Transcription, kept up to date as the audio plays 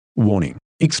Warning: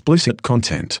 explicit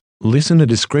content. Listener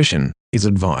discretion is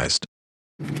advised.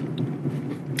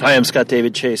 Hi, I'm Scott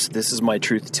David Chase. This is My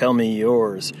Truth, Tell Me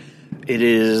Yours. It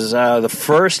is the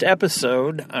first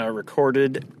episode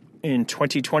recorded in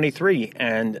 2023,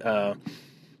 and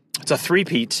it's a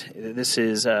three-peat. This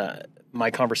is my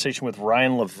conversation with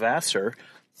Ryan Levasseur.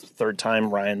 Third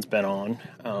time Ryan's been on.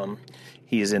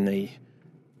 He is in the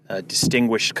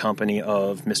distinguished company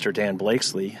of Mr. Dan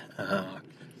Blakeslee,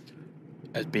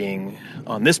 as being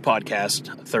on this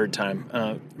podcast third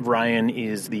time. Ryan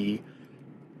is the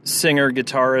singer,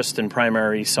 guitarist, and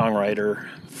primary songwriter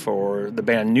for the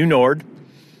band New Nord,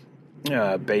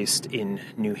 based in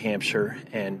New Hampshire.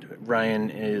 And Ryan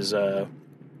is right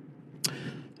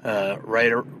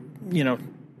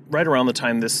around the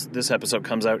time this episode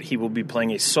comes out, he will be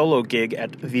playing a solo gig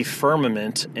at The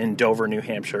Firmament in Dover, New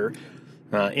Hampshire.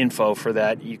 Info for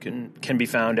that can be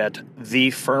found at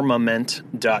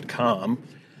thefirmament.com.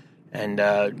 And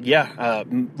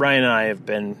Ryan and I have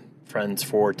been friends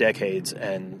for decades,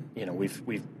 and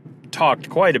we've talked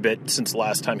quite a bit since the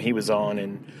last time he was on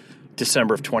in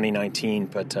December of 2019.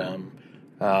 But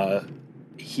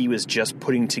he was just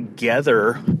putting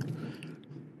together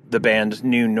the band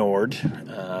New Nord.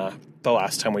 The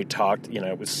last time we talked,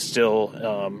 it was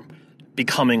still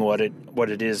becoming what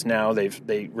it is now.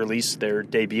 They released their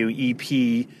debut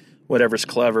EP, Whatever's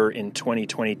Clever, in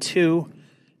 2022,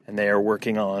 and they are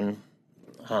working on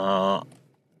a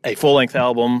full-length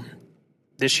album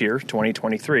this year,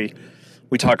 2023.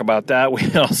 We talk about that.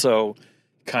 We also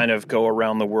kind of go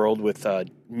around the world with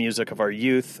music of our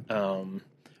youth,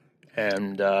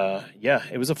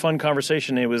 it was a fun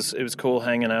conversation. It was cool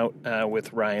hanging out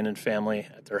with Ryan and family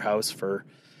at their house for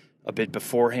a bit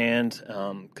beforehand,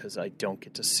 because I don't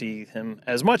get to see him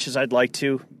as much as I'd like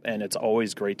to, and it's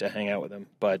always great to hang out with him.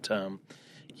 But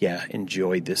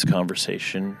enjoyed this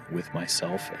conversation with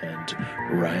myself and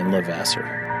Ryan Levasseur.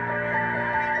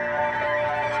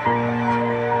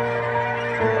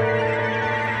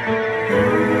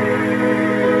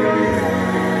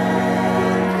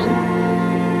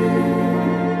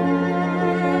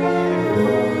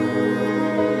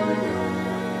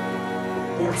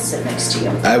 Sit next to you.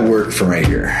 I work from right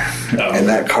here, and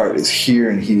that cart is here,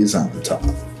 and he is on the top.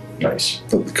 Nice.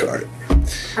 Of the cart.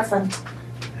 Have fun.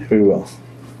 We will.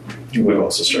 We've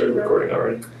also started recording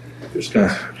already.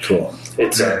 Cool.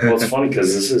 It's it's funny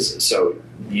because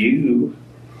you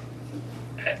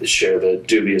share the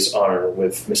dubious honor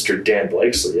with Mr. Dan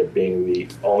Blakeslee of being the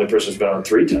only person who's been on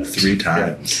 3 times. 3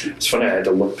 times. Yeah. It's funny. I had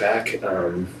to look back.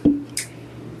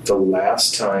 The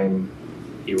last time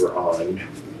you were on,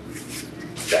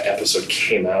 that episode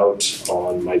came out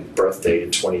on my birthday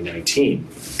in 2019.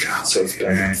 God, so it's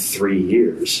been 3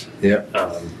 years. Yeah.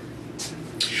 I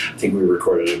think we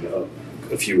recorded a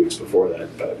few weeks before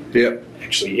that, but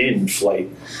actually in flight.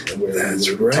 Where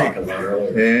we were talking about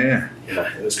earlier.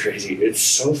 Yeah, it was crazy. It's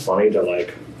so funny to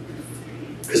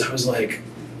because I was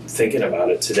thinking about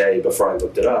it today before I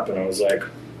looked it up, and I was like,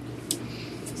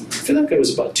 I feel like it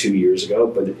was about 2 years ago,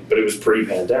 but it was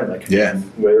pre-pandemic. Yeah.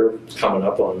 We're coming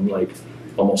up on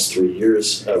almost 3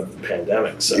 years of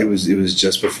pandemic. So it was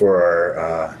just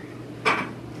before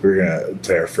we were gonna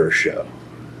play our first show.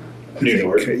 New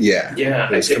York. Yeah. Yeah.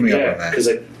 It was coming up on that. Because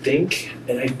I think,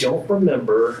 and I don't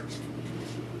remember.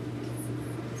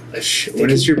 When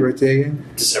is your birthday again?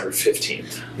 December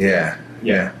 15th. Yeah.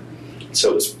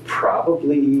 So it was we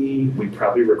probably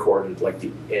recorded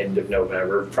the end of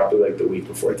November, probably the week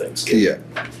before Thanksgiving. Yeah.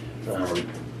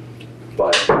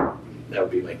 But that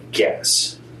would be my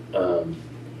guess.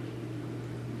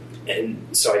 And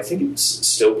so I think it's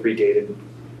still predated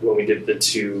when we did the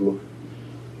 2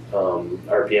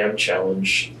 RPM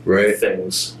challenge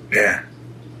things. Yeah.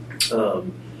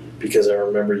 Because I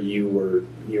remember you were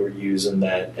using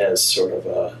that as sort of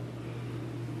a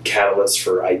catalyst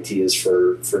for ideas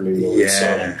for New York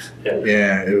song.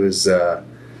 Yeah, it was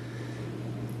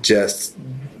just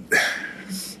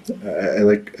I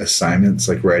like assignments,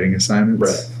 writing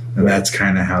assignments. Right. And that's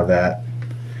kind of how that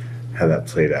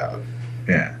played out.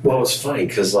 Yeah. Well, it was funny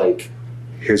because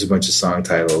here's a bunch of song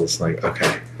titles.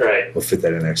 Okay, right, we'll fit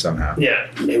that in there somehow. Yeah,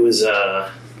 it was.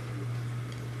 I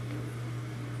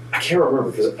can't remember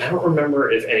because I don't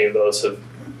remember if any of those have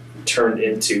turned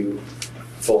into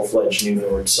full-fledged New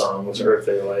Nord songs, or if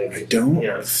they I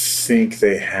don't think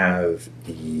they have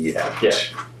yet. Yeah.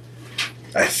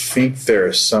 I think there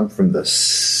are some from the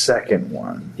second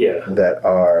one. Yeah. That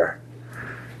are.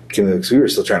 Because we were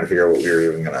still trying to figure out what we were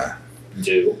even gonna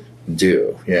do.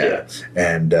 Yeah.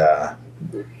 And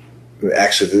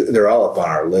actually, they're all up on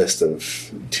our list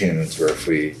of tunes where if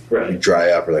we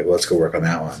dry up, we're let's go work on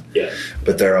that one. Yeah.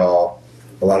 But they're all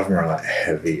a lot of them are a lot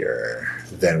heavier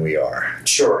than we are.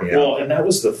 Sure. You know? Well, and that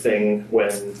was the thing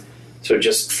so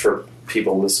just for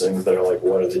people listening that are like,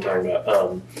 what are they talking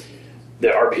about? The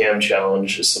RPM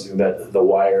challenge is something that The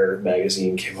Wire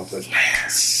magazine came up with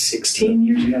 16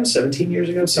 years ago, 17 years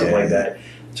ago, something like that.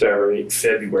 So every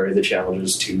February, the challenge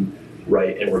is to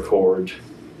write and record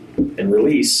and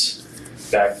release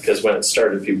back, because when it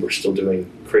started, people were still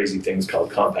doing crazy things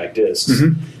called compact discs.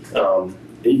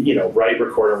 Write,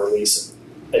 record, and release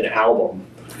an album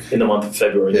in the month of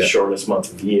February, the shortest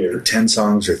month of the year. 10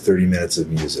 songs or 30 minutes of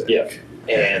music. Yeah.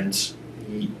 And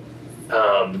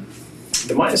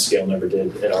the Minus Scale never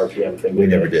did an RPM thing. We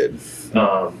never did.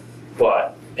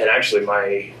 And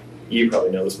actually you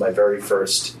probably know this, my very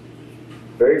first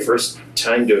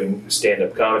time doing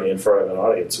stand-up comedy in front of an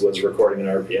audience was recording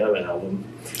an RPM album.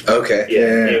 Okay.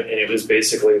 Yeah. And it was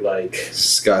basically like...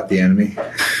 Scott the Enemy?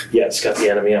 Yeah, Scott the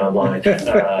Enemy online.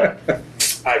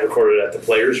 I recorded at the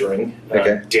Players Ring.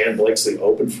 Dan Blakesley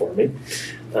opened for me.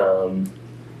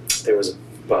 There was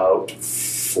about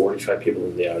 45 people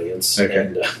in the audience.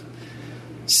 And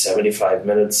 75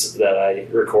 minutes that I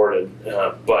recorded.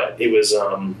 But it was...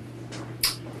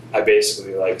 I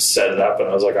basically like set it up and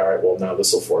I was like, all right, well, now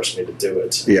this will force me to do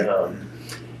it. Yeah.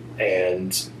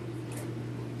 And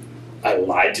I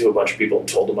lied to a bunch of people and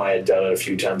told them I had done it a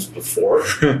few times before,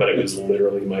 but it was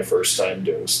literally my first time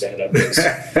doing stand-up. It was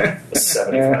a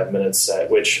 75-minute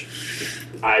set, which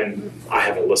I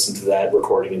haven't listened to that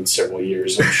recording in several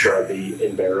years. I'm sure I'd be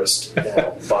embarrassed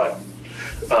now. But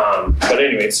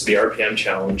anyway, it's the RPM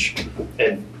challenge,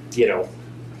 and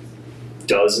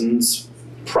dozens,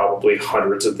 probably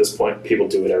hundreds at this point. People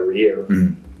do it every year.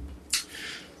 Mm-hmm.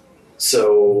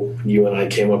 So you and I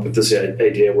came up with this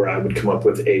idea where I would come up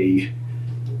with a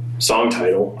song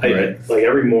title. Right. Like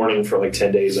every morning for like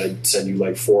 10 days, I'd send you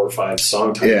like 4 or 5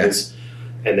 song titles. Yeah.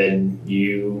 And then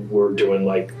you were doing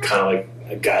like kind of like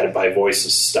a guided by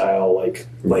voices style, like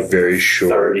very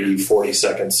short 30,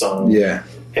 40-second song. Yeah.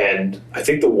 And I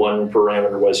think the one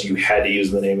parameter was you had to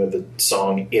use the name of the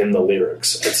song in the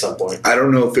lyrics at some point. I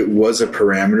don't know if it was a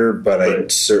parameter, but I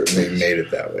certainly made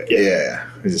it that way. Yeah.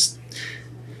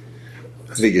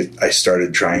 I think I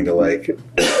started trying to like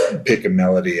pick a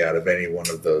melody out of any one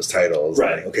of those titles.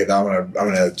 Right. Like, okay, now I'm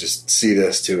gonna just see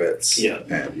this to it. Yeah.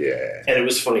 And it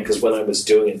was funny because when I was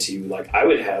doing it to you, like I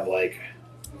would have like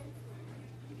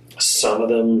some of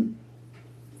them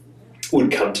would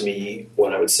come to me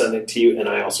when I would send it to you, and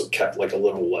I also kept like a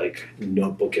little like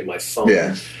notebook in my phone.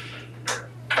 Yeah.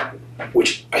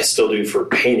 Which I still do for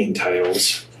painting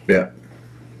titles. Yeah.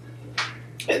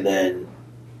 And then,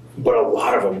 but a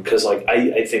lot of them, because like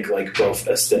I think like both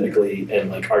aesthetically and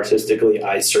like artistically,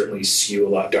 I certainly skew a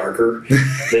lot darker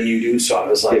than you do. So I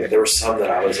was like, there were some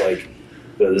that I was like,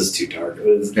 oh, this is too dark.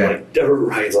 Like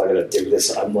Ryan's not gonna dig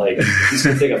this. I'm like, he's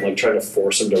gonna think I'm like trying to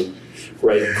force him to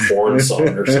write a corn song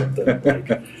or something. Like,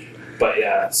 but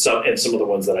yeah, some of the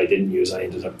ones that I didn't use, I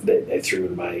ended up I threw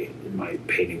in my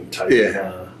painting type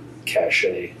cache.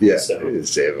 Yeah, so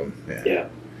save them. Yeah.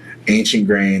 Ancient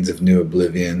Grains of New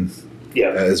Oblivion.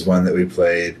 Yeah, is one that we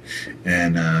played,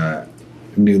 and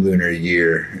New Lunar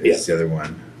Year is the other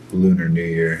one. Lunar New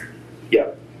Year.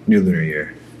 Yeah. New Lunar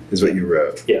Year is what you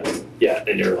wrote. Yeah. Yeah,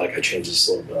 and you're like, I changed this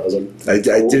a little bit. I was like,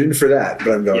 I didn't for that, but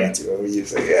I'm going to. I'm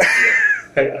using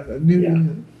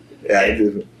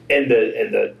And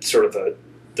the sort of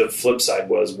the flip side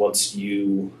was once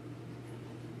you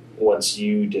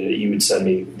did it, you would send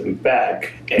me them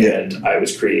back, and I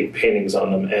was creating paintings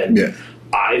on them, and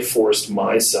I forced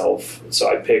myself. So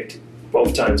I picked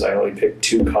both times. I only picked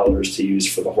 2 colors to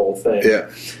use for the whole thing.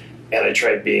 Yeah, and I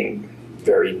tried being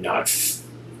very not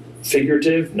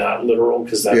figurative, not literal,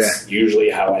 because that's usually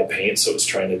how I paint. So I was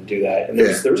trying to do that, and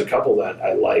there's a couple that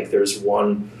I like. There's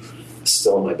one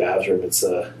still in my bathroom. It's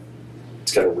got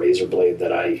a razor blade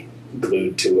that I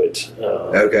glued to it.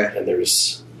 And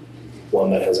there's one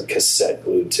that has a cassette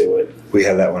glued to it. We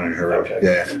have that one in her room. Okay.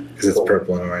 Yeah, because it's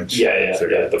purple and orange. Yeah.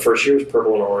 The first year was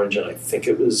purple and orange, and I think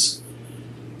it was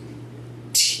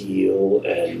teal,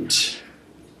 and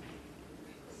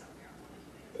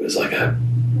it was like a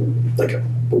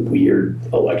weird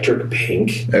electric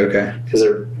pink. Okay. Because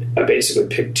I basically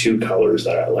picked 2 colors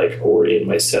that I like, or in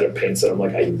my set of paints that I'm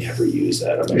like, I never use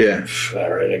that. I'm like, all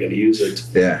right, I got to use it.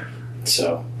 Yeah.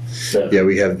 So. Yeah,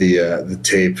 we have the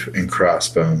tape and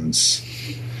Crossbones,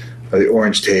 the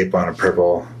orange tape on a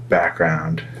purple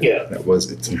background. Yeah.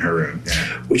 It's in her room.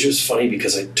 Yeah. Which was funny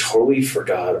because I totally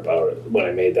forgot about it when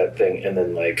I made that thing, and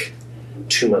then like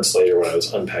 2 months later when I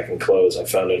was unpacking clothes, I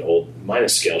found an old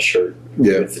Minus Scale shirt.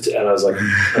 Yeah. And I was like,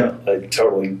 I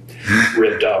totally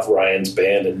ripped off Ryan's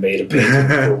band and made a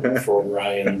painting for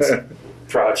Ryan's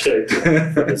project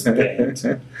for this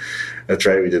band. That's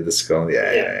right. We did the skull.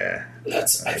 Yeah.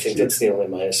 I think that's the only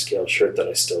minus scale shirt that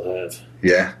I still have.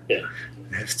 Yeah. Yeah.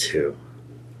 I have 2.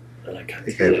 And I got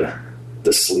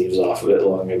the sleeves off of it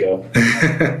long ago.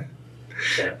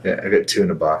 Yeah, I got 2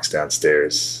 in a box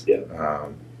downstairs. Yeah.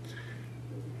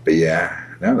 But yeah,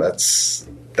 no, that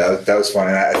was fun.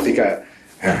 I think I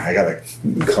gotta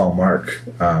call Mark.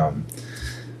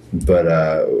 But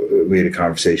we had a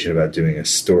conversation about doing a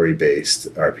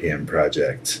story-based RPM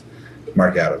project.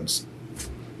 Mark Adams.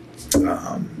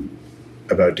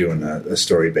 About doing a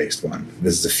story-based one.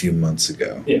 This is a few months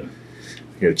ago. Yeah.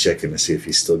 You gotta check in to see if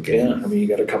he's still game. Yeah, I mean, you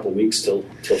got a couple weeks till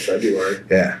February.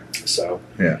 Yeah. So.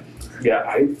 Yeah. Yeah,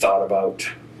 I thought about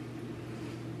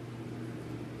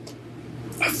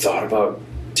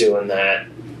doing that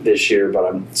this year, but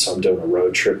I'm doing a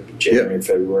road trip January and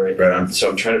February. Right on. So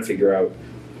I'm trying to figure out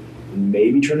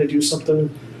maybe trying to do something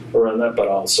around that, but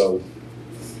also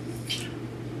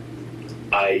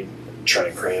I try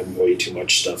to cram way too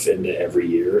much stuff into every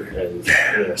year,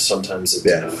 and sometimes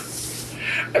it's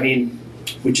I mean,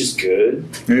 which is good.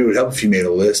 Maybe it would help if you made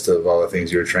a list of all the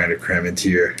things you were trying to cram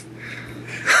into your.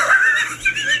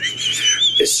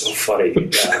 It's so funny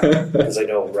because I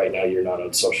know right now you're not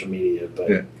on social media,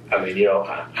 but I mean,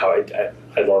 how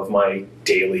I love my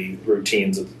daily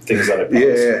routines of things that I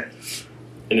post,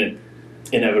 and it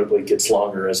inevitably gets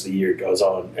longer as the year goes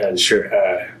on. And sure,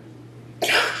 I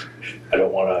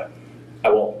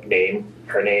won't name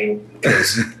her name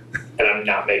and I'm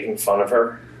not making fun of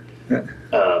her,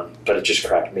 but it just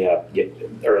cracked me up.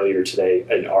 Earlier today,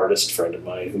 an artist friend of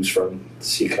mine who's from the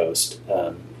Seacoast.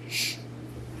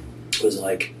 Was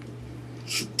like,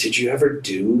 did you ever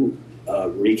do a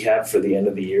recap for the end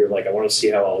of the year? Like, I want to see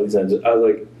how all these ends. I was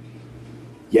like,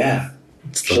 yeah.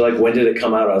 She's like, when did it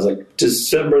come out? I was like,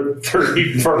 December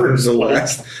 31st.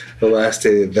 the last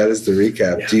day. That is the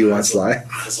recap. Yeah, do you want Sly?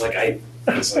 I was like,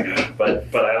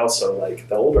 but I also, like,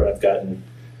 the older I've gotten,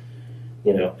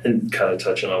 and kind of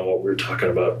touching on what we were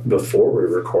talking about before we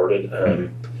recorded,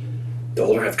 the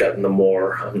older I've gotten, the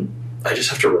more I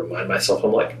just have to remind myself,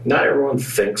 I'm like, not everyone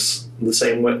thinks the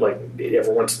same way. Like,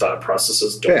 everyone's thought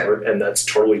processes don't work, and that's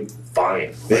totally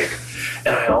fine. Like,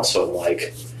 and I also am,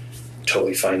 like,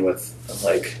 totally fine with,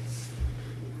 like,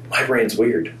 my brain's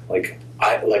weird. Like,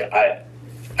 I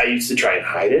used to try and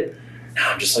hide it.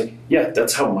 Now I'm just like, yeah,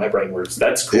 that's how my brain works.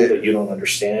 That's cool that you don't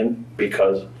understand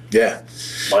because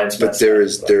mine's. But there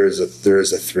is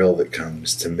a thrill that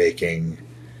comes to making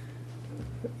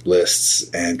lists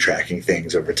and tracking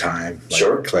things over time,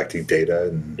 like collecting data,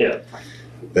 and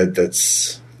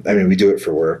that's. I mean, we do it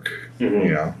for work,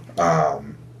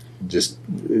 just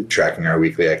tracking our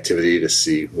weekly activity to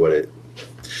see what it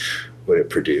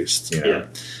produced.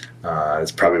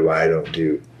 It's probably why I don't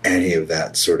do any of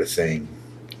that sort of thing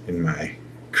in my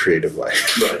creative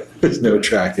life. Right. There's no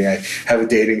tracking. I have a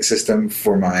dating system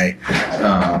for my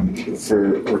for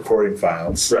recording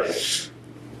files, right?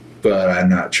 But I'm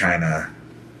not trying to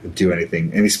do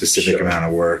any specific amount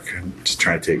of work. I'm just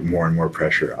trying to take more and more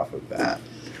pressure off of that.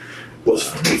 Well,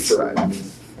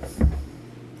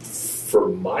 for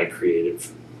my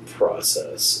creative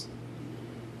process,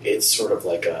 it's sort of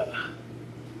like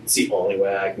it's the only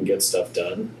way I can get stuff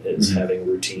done is having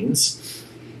routines,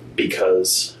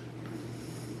 because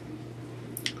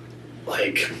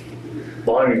like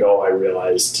long ago I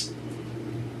realized,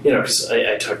 because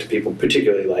I talk to people,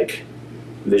 particularly like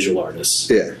visual artists.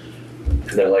 Yeah.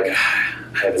 And they're like, I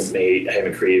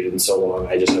haven't created in so long.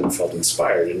 I just haven't felt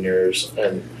inspired in years.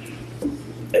 And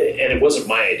it wasn't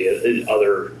my idea.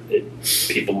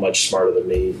 People much smarter than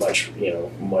me,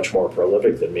 much more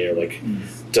prolific than me are like,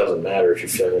 it doesn't matter if you're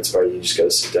feeling inspired. You just got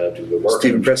to sit down and do the work.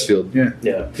 Stephen Pressfield, yeah.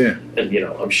 And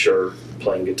I'm sure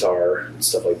playing guitar and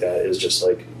stuff like that is just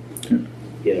like,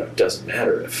 it doesn't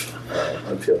matter if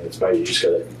I'm feeling inspired. You just got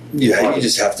to. Yeah, you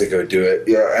just have to go do it.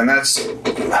 Yeah, and that's.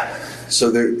 So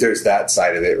there's that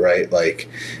side of it, right? Like,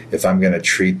 if I'm going to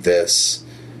treat this,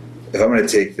 if I'm going to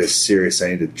take this serious,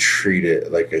 I need to treat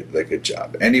it like a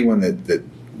job. Anyone that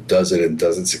does it and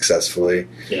does it successfully,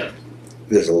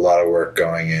 there's a lot of work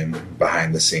going in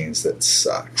behind the scenes that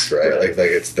sucks, right? Like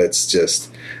that's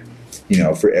just,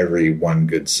 for every one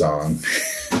good song,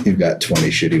 you've got 20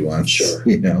 shitty ones. Sure.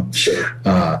 Sure.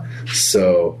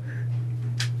 So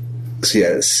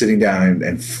yeah, sitting down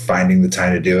and finding the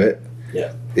time to do it.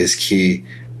 Yeah. Is key,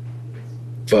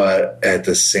 but at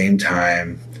the same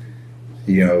time,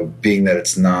 being that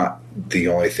it's not the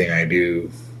only thing I do,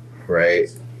 right?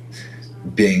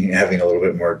 Having a little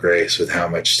bit more grace with how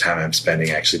much time I'm spending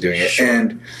actually doing it,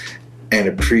 and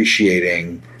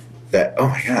appreciating that, oh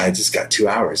my God, I just got 2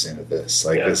 hours into this.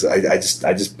 Like this, I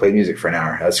just played music for an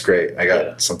hour. That's great. I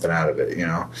got something out of it, you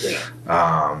know?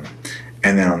 Yeah.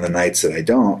 And then on the nights that I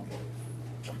don't,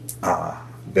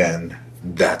 then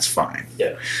that's fine.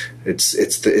 Yeah. It's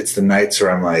the nights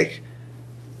where I'm like,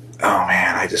 oh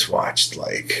man, I just watched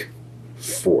like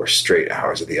 4 straight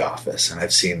hours of The Office, and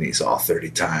I've seen these all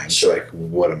 30 times. Sure. Like,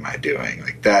 what am I doing?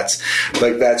 That's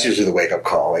usually the wake up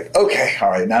call. Like, okay, all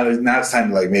right, now it's time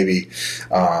to like maybe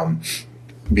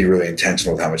be really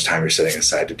intentional with how much time you're setting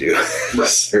aside to do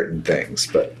certain things.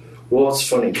 But well, it's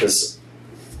funny because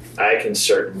I can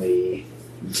certainly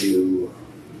do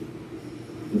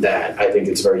that. I think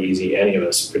it's very easy. Any of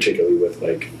us, particularly with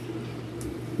like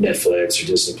Netflix or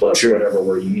Disney Plus or whatever,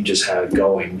 where you just have it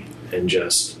going and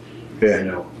just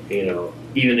you know,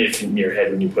 even if in your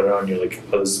head when you put it on, you're like,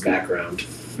 oh, this is background.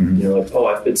 Mm-hmm. You're like, oh,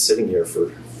 I've been sitting here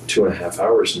for 2.5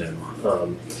 hours now,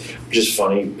 which is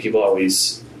funny. People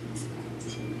always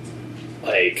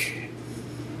like,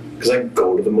 because I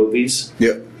go to the movies,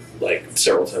 like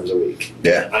several times a week.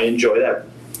 Yeah, I enjoy that.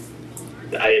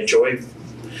 I enjoy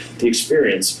the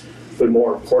experience, but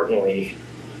more importantly,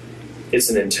 it's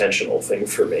an intentional thing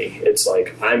for me. It's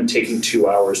like I'm taking 2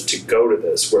 hours to go to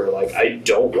this, where like I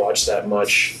don't watch that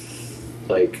much.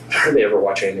 Like I hardly ever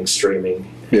watch anything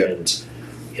streaming, and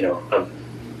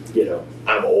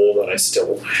I'm old and I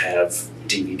still have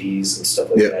DVDs and stuff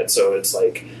like that. So it's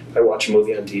like if I watch a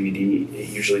movie on DVD, it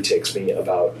usually takes me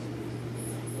about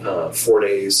 4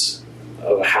 days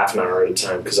of a half an hour at a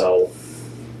time, because I'll,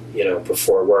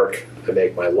 before work I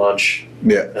make my lunch.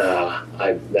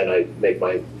 I make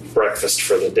my breakfast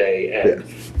for the day, and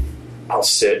I'll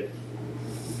sit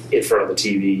in front of the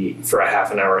TV for a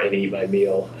half an hour and eat my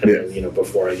meal, and then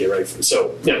before I get ready for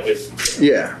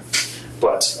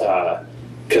but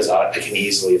because I can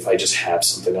easily, if I just have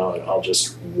something on, I'll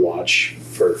just watch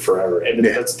for forever, and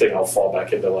that's the thing, I'll fall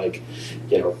back into like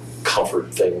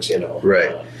comfort things,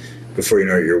 before you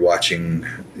know it,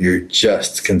 you're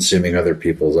just consuming other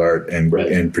people's art and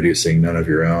producing none of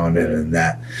your own, and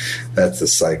that's the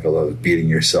cycle of beating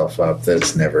yourself up.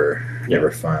 That's never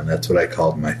fun. That's what I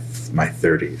called my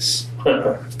 30s,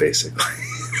 basically.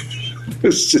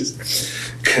 It's just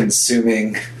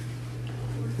consuming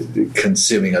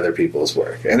other people's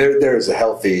work, and there's a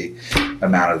healthy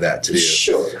amount of that to do.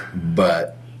 Sure,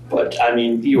 but I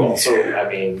mean, you also, I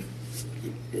mean,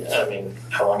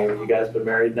 how long have you guys been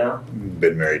married now?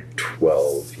 Been married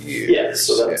 12 years. Yeah,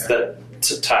 so that's a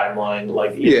timeline,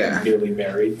 like newly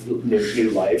married, new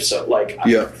life. So like,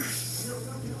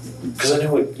 because I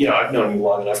know, I've known you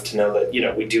long enough to know that,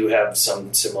 we do have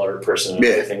some similar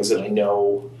personality things that I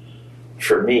know.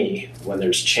 For me, when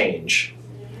there's change,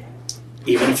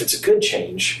 even if it's a good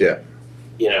change, as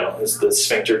the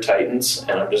sphincter tightens,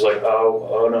 and I'm just like,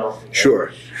 oh no,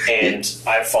 sure, and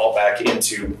I fall back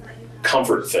into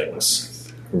comfort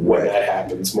things when that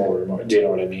happens more and more. Do you know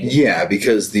what I mean? Yeah,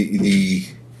 because the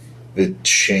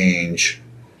change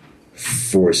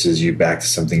forces you back to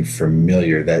something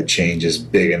familiar. That change is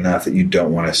big enough that you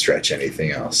don't want to stretch anything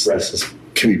else. Right. This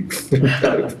can be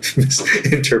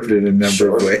misinterpreted in a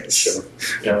number of ways. Sure.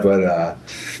 Yeah.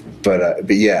 But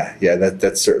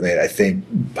that's certainly it. I think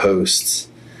post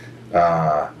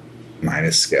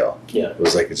minus scale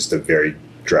was like just a very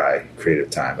dry creative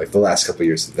time. Like the last couple of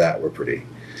years of that were pretty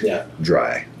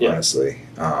dry, honestly.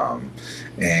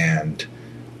 And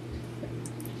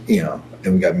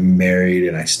we got married,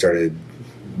 and I started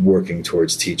working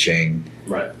towards teaching.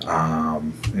 Right.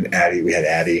 And we had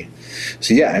Addie.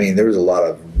 So there was a lot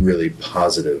of really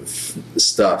positive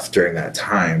stuff during that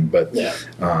time, but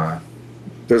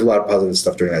there's a lot of positive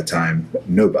stuff during that time.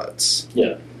 No buts.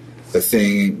 Yeah. The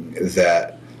thing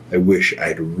that I wish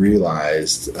I'd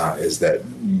realized is that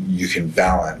you can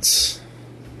balance.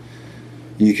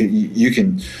 You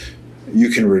can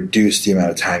reduce the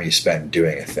amount of time you spend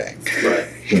doing a thing. Right.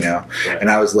 And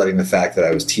I was letting the fact that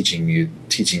I was teaching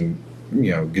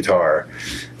guitar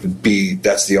be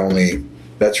that's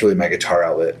really my guitar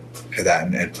outlet,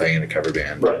 that and playing in a cover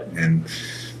band. Right. And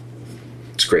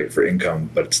it's great for income,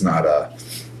 but it's not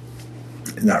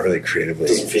really creatively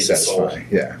satisfying.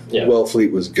 Yeah.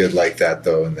 Wellfleet was good like that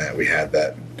though, and that we had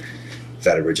that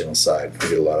original side. We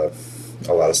did a lot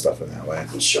of stuff in that way.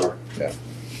 Sure. Yeah.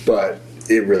 But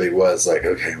it really was like,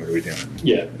 okay, what are we doing?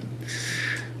 Yeah.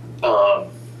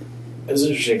 It was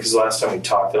interesting because last time we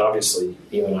talked, and obviously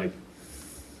you and I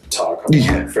talk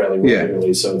fairly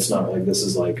regularly, so it's not like this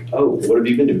is like, oh, what have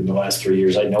you been doing the last 3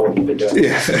 years? I know what you've been doing the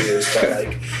last 3 years, but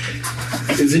like,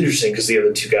 it was interesting because the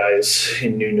other two guys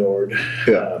in New Nord,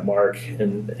 Mark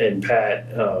and Pat,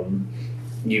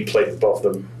 you played with both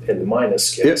of them in the minus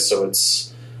scale, so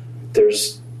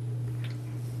there's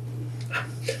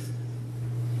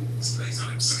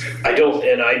I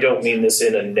don't mean this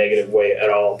in a negative way at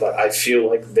all, but I feel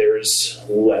like there's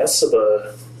more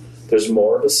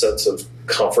of a sense of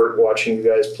comfort watching you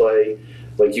guys play.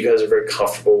 Like, you guys are very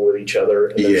comfortable with each other,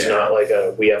 and there's not like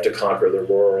we have to conquer the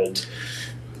world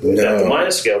that the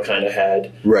minor scale kind of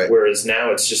had. Right. Whereas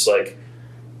now it's just like,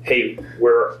 hey,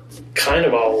 we're kind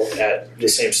of all at the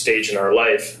same stage in our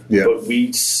life, but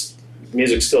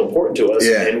music's still important to us,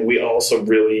 and we also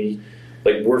really,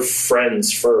 like, we're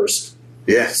friends first.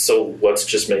 Yeah. So let's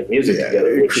just make music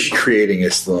together. Creating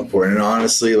is still important. And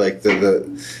honestly, like,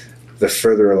 the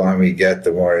further along we get,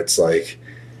 the more it's like,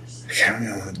 I don't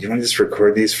know, do you want to just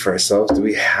record these for ourselves? Do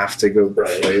we have to go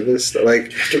play this?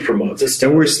 Like, you have to promote this.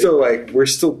 And we're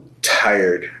still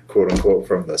tired, quote unquote,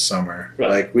 from the summer. Right.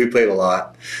 Like, we played a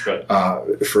lot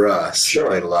for us. Sure. We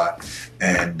played a lot.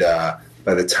 And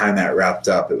by the time that wrapped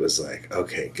up, it was like,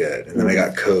 okay, good. And then I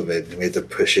got COVID, and we had to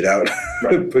push it out,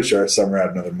 push our summer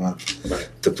out another month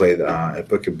to play at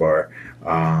Booking Bar.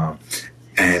 We're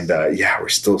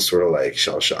still sort of like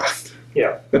shell-shocked.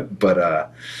 Yeah.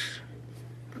 But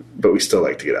we still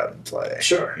like to get out and play.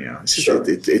 Sure. You know,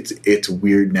 it's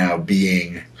weird now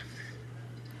being,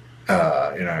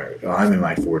 I'm in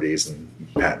my 40s and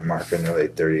Pat and Mark are in their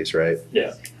late 30s, right?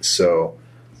 Yeah. So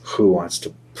who wants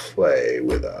to play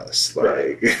with us?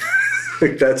 Like,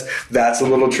 like that's a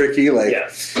little tricky. Like,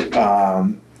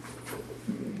 and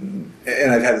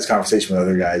I've had this conversation with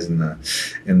other guys in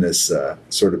this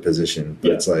sort of position, but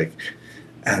it's like,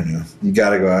 I don't know, you got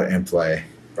to go out and play.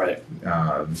 Right.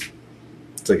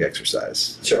 It's like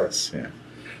exercise. Sure. Yeah.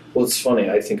 Well, it's funny.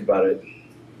 I think about it,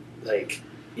 like,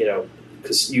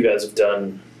 because you guys have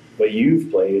done,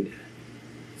 you've played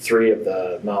 3 of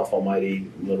the Mouth Almighty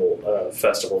little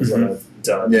festivals that I've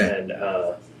done, and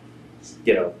I've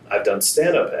done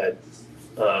stand up at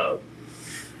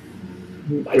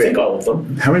I think all of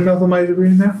them. How many Mouth Almighty are we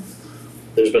in now?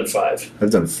 There's been 5. I've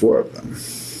done 4 of them.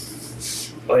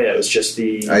 Oh yeah, it was just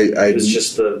the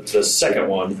second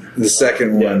one. The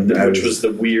second one, which was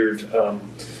the weird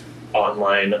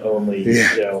online only,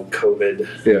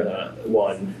 COVID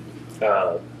one.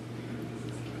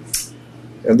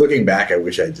 And looking back, I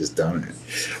wish I'd just done it.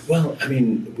 Well, I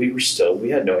mean, we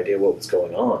had no idea what was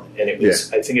going on, and it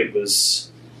was. I think it was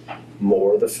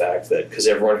more the fact that because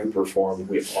everyone who performed,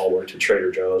 we all worked at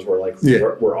Trader Joe's. We're like,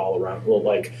 we're all around. Well,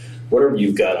 like, whatever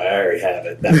you've got, I already have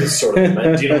it. That was sort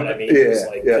of, do you know what I mean? It was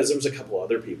like, because there was a couple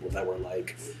other people that were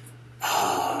like,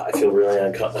 I feel really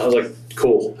uncomfortable. I was like,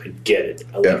 cool, I get it.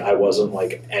 I wasn't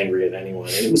like angry at anyone.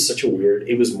 And it was such a weird,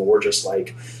 it was more just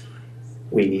like,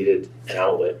 we needed an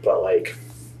outlet. But like,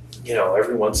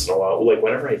 every once in a while, like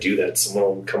whenever I do that, someone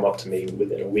will come up to me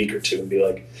within a week or 2 and be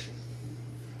like,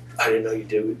 I didn't know you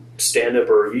do stand up,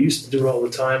 or you used to do it all the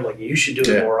time. Like, you should do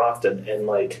it more often. And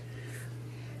like,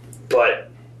 but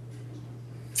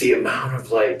the amount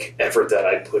of like effort that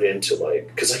I put into, like,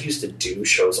 because I used to do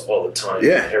shows all the time in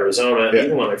Arizona,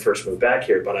 even when I first moved back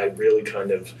here. But I really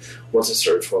kind of, once I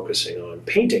started focusing on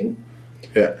painting,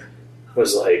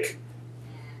 was like,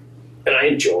 and I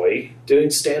enjoy doing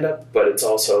stand up, but it's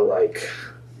also like,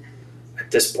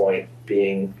 at this point,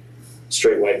 being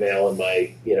straight white male in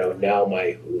my, now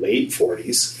my late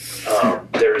 40s,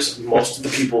 there's most of the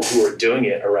people who are doing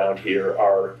it around here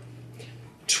are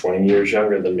 20 years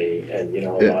younger than me, and a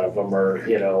lot of them are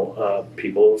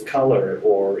people of color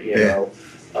or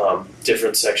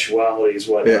different sexualities,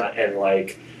 whatnot, and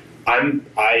like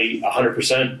I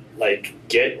 100% like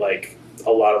get like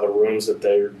a lot of the rooms that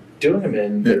they're doing them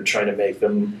in, they're trying to make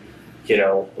them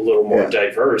a little more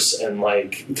diverse, and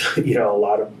like a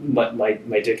lot of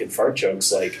my dick and fart jokes,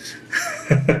 like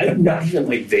not even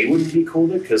like they wouldn't be cool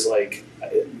with it, because like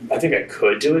I think I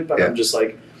could do it, but I'm just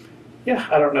like,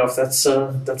 I don't know if that's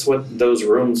what those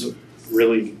rooms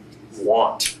really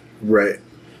want. Right.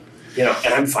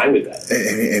 And I'm fine with that.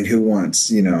 And who wants,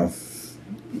 It's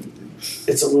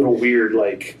a little weird,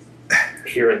 like,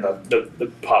 hearing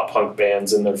the pop punk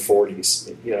bands in their 40s,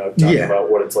 talking about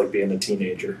what it's like being a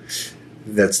teenager.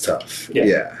 That's tough.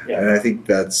 Yeah. And I think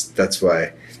that's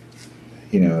why,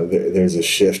 there's a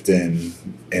shift in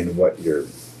what you're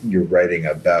writing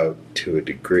about to a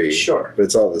degree. Sure. But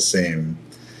it's all the same.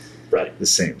 Right. The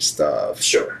same stuff.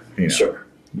 Sure. Sure.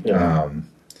 Yeah.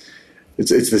 It's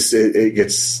this. It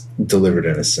gets delivered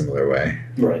in a similar way.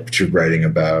 Right. But you're writing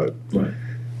about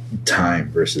time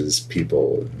versus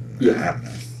people. Yeah. I don't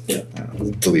know. Yeah. I don't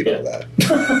know. Delete all that.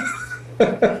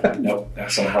 No,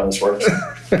 that's not how this works.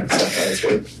 That's not how this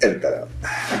works. Edit that out.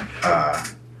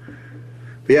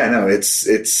 But yeah, no, it's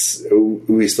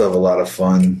we still have a lot of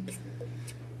fun.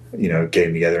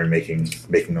 Getting together and making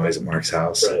noise at Mark's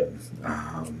house. Right.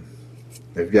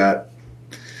 They've got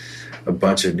a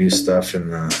bunch of new stuff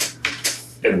in the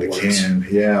in the can.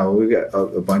 Yeah, we got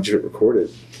a bunch of it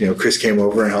recorded. Chris came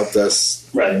over and helped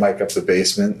us mic up the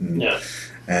basement,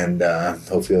 and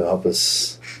hopefully he'll help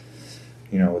us,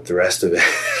 with the rest of it.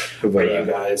 But you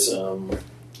guys,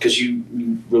 because you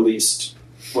released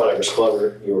Whatever's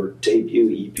Clever, your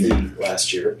debut EP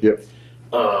last year. Yep.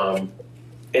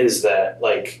 Is that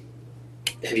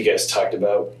have you guys talked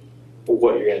about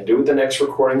what you're going to do with the next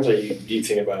recordings? Are you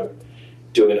thinking about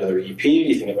doing another EP? Do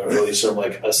you think about releasing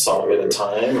a song at a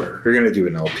time? Or? We're going to do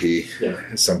an LP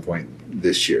at some point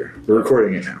this year. We're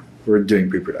recording it now. We're doing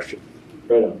pre-production.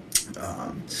 Right on.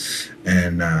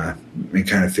 And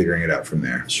kind of figuring it out from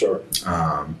there. Sure.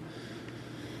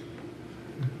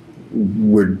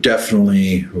 We're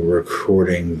definitely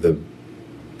recording the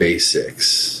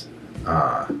basics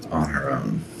on our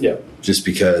own. Yeah. Just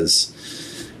because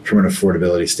from an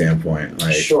affordability standpoint,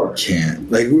 can't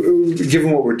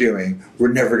given what we're doing,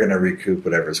 we're never going to recoup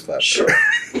Whatever's Clever. Sure.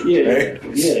 Yeah. Right?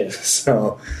 Yeah.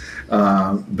 So,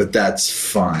 but that's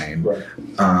fine. Right.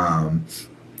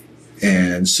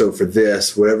 And so for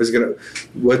this, what's going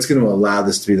to allow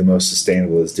this to be the most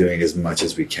sustainable is doing as much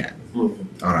as we can on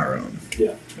our own.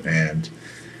 Yeah. And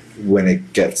when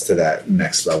it gets to that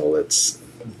next level, it's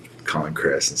calling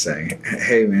Chris and saying,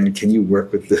 "Hey, man, can you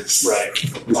work with this,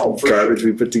 garbage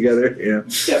we put together?" Yeah,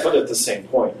 but at the same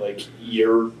point,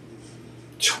 you're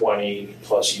 20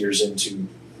 plus years into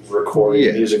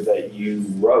recording music that you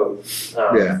wrote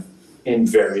in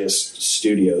various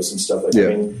studios and stuff like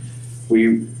that. I mean,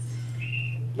 we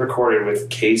recorded with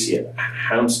Casey at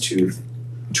Houndstooth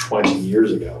 20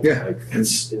 years ago. Yeah.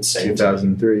 It's insane.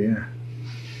 2003,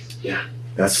 Yeah.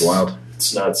 That's wild.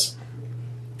 It's nuts.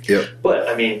 Yep. But,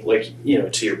 I mean,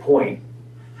 to your point,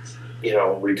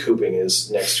 recouping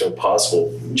is next to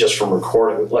impossible just from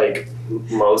recording.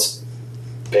 Most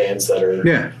bands that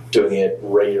are doing it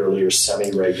regularly or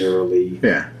semi-regularly,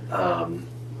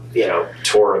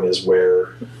 touring is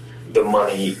where the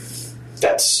money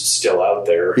that's still out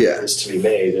there is to be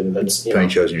made, and that's playing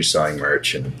shows and you're selling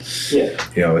merch, and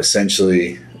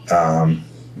essentially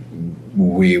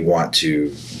we want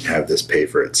to have this pay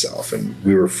for itself, and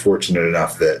we were fortunate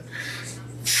enough that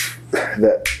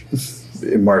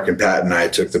Mark and Pat and I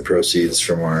took the proceeds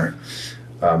from our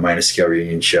Minus Scale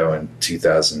reunion show in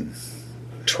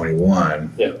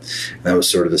 2021. Yeah, and that was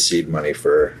sort of the seed money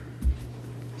for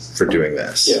doing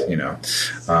this.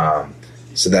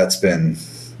 So that's been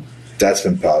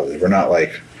positive. We're not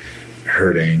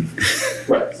hurting,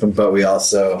 right? But we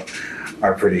also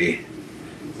are pretty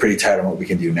tight on what we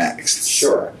can do next.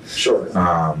 Sure. So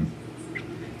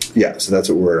that's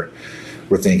what we're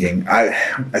thinking. I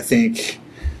think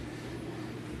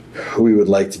we would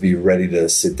like to be ready to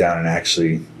sit down and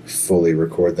actually fully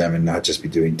record them and not just be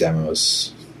doing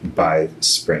demos by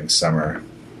spring, summer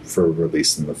for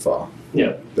release in the fall.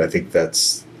 Yeah. I think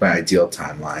that's my ideal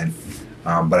timeline.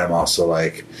 But I'm also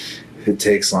if it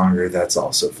takes longer, that's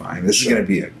also fine. This is going to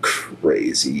be a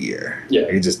crazy year. Yeah.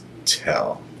 I can just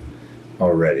tell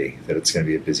already that it's going to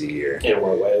be a busy year. In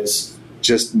what ways?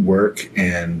 Just work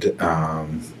and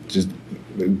just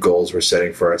goals we're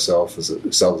setting for ourselves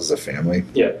as a family.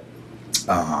 Yeah.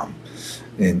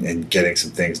 And getting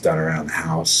some things done around the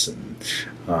house, and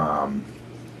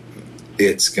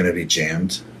it's going to be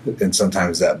jammed, and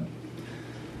sometimes that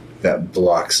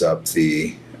blocks up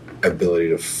the ability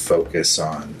to focus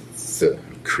on the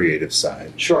creative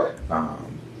side. Sure.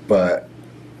 But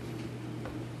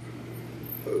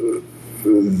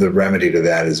the remedy to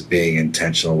that is being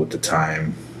intentional with the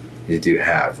time you do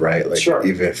have, right? Sure.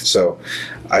 Even if so,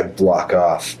 I block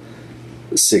off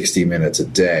 60 minutes a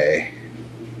day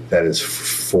that is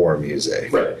for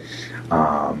music. Right.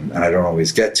 And I don't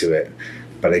always get to it,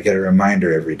 but I get a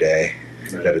reminder every day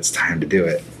that it's time to do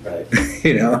it. Right.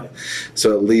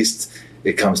 So at least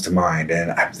it comes to mind.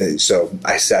 And so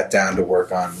I sat down to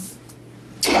work on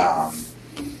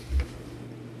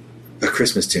a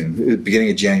Christmas tune. At the beginning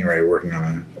of January, working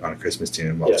on a Christmas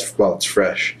tune while it's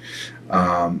fresh.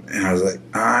 And I was like,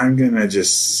 I'm going to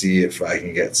just see if I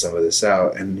can get some of this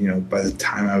out. And, by the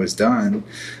time I was done,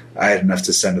 I had enough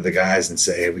to send to the guys and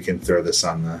say, hey, we can throw this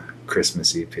on the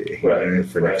Christmas EP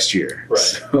for next year. Right.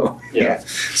 So, yeah.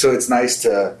 So it's nice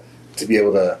to be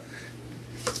able to,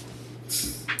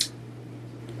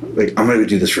 I'm going to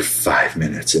do this for 5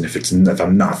 minutes. And if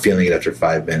I'm not feeling it after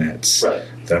 5 minutes,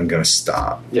 then I'm going to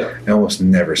stop. Yeah. I almost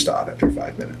never stop after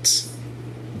 5 minutes.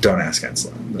 Don't ask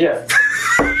Enslan. Yeah.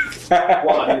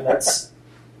 Well, I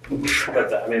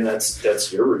mean,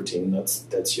 that's your routine.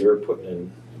 That's your putting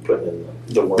in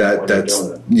the work when you're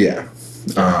doing it.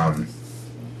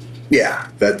 Yeah.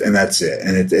 That's it.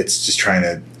 And it's just trying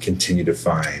to continue to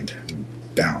find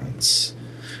balance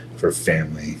for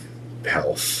family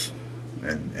health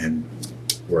and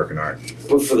work and art.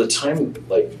 But for the time,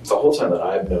 like the whole time that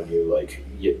I've known you, like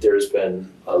there's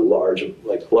been a large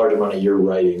amount of your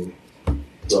writing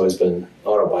has always been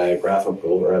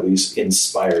autobiographical, or at least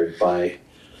inspired by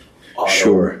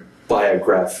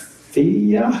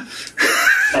autobiographia.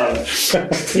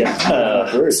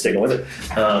 We're sticking with it.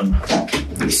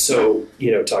 So,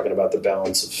 talking about the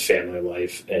balance of family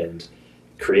life and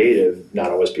creative,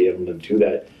 not always be able to do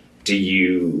that. Do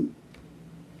you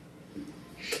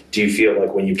feel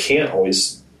like when you can't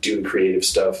always do creative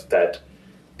stuff, that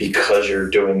because you're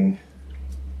doing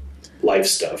life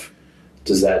stuff,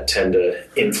 does that tend to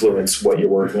influence what you're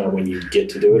working on when you get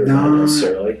to do it, or not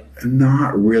necessarily?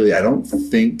 Not really. I don't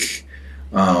think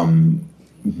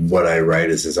what I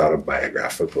write is as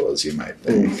autobiographical as you might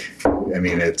think. I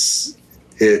mean, it's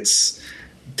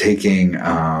taking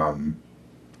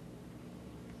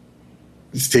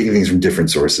things from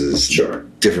different sources, sure,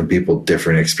 different people,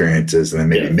 different experiences, and then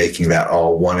maybe making that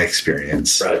all one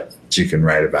experience that you can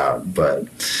write about. But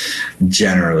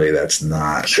generally, that's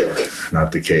not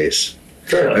the case.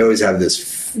 I always have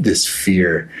this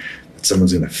fear that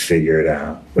someone's going to figure it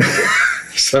out.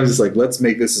 So I'm just like, let's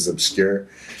make this as obscure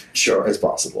as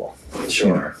possible.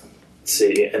 Sure.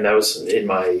 See, and that was in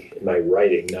my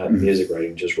writing, not music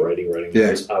writing, just writing.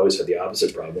 Yeah. I always had the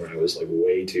opposite problem where I was like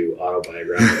way too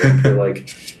autobiographical.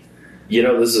 Like,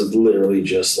 this is literally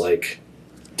just like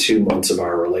 2 months of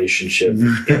our relationship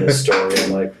in a story.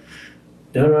 I'm like,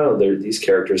 no, these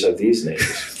characters have these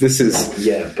names. This is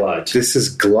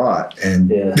Glot and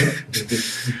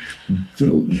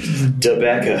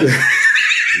Debecca.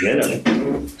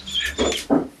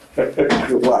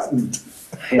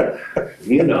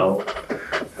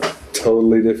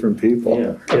 Totally different people.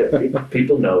 Yeah,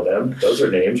 people know them. Those are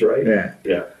names, right?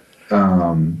 Yeah.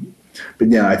 But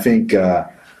yeah, I think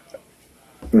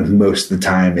most of the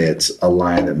time it's a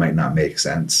line that might not make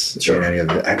sense. Sure. In any of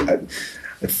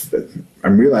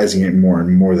I'm realizing it more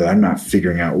and more that I'm not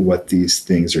figuring out what these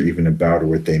things are even about or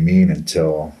what they mean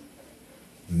until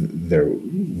they're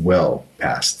well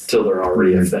past. Till they're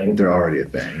already a thing. They're already a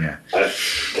thing. Yeah.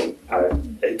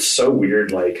 It's so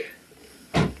weird. Like,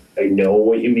 I know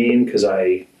what you mean because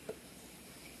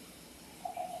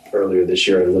earlier this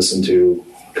year I listened to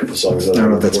a couple songs. I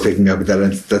don't know if that's picking up, but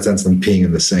that sounds like peeing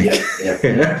in the sink.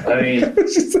 Yeah. I mean,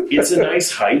 it's a nice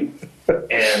height,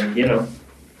 and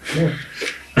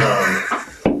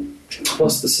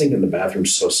plus the sink in the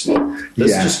bathroom's so small.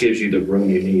 This just gives you the room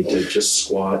you need to just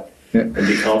squat and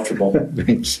be comfortable.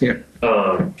 Thank you.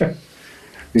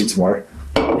 Need some more?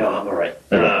 No, I'm all right.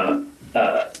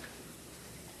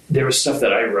 There was stuff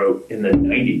that I wrote in the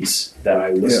 90s that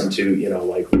I listened to,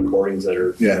 like recordings that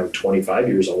are 25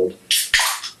 years old.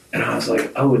 And I was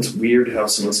like, oh, it's weird how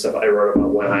some of the stuff I wrote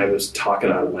about when I was talking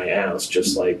out of my ass,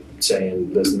 just like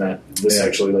saying this and that, this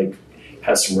actually like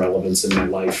has some relevance in my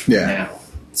life now.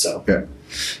 So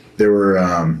there were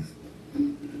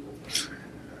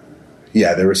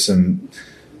some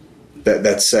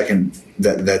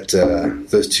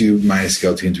those 2 minus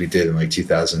scale tunes we did in like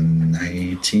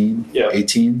 2019,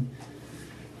 18.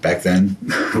 Back then,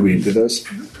 we did those.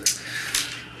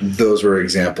 Those were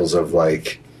examples of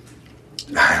like,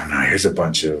 I don't know. Here's a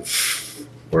bunch of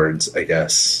words, I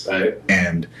guess, right.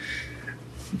 And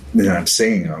I'm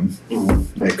singing them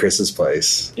at Chris's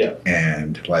place,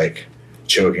 and like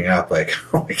choking up, like,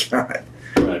 oh my god,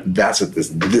 that's what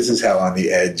this is. How on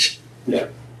the edge.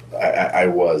 I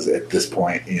was at this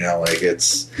point, like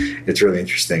it's really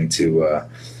interesting to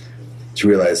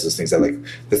realize those things, that like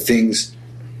the things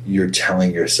you're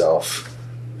telling yourself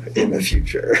in the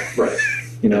future, right?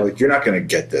 Like you're not going to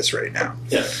get this right now.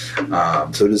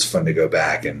 So it is fun to go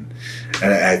back and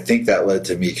I think that led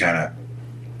to me kind of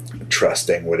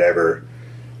trusting whatever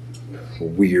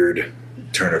weird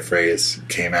turn of phrase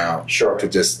came out, to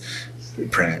just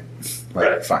print it.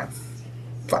 Like fine,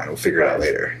 we'll figure it out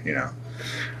later.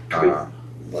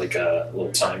 Like a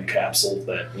little time capsule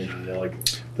that like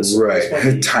this,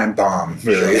 this time bomb,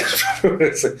 really.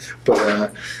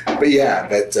 But yeah,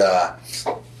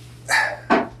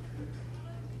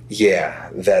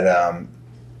 that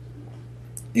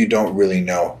you don't really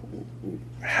know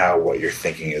how what you're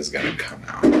thinking is going to come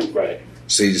out, right?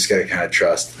 So you just got to kind of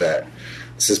trust that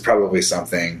this is probably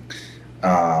something,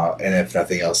 and if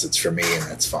nothing else, it's for me, and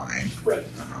that's fine, right?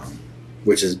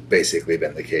 Which has basically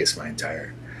been the case my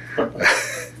entire.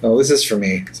 Well, this is for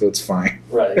me, so it's fine.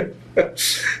 Right.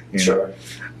 Sure.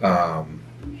 But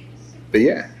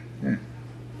yeah.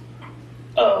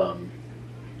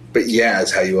 But yeah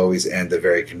is how you always end a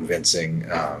very convincing.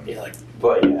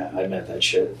 But yeah, I meant that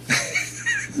shit.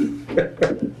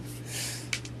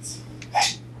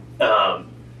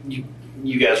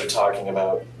 you guys were talking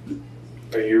about,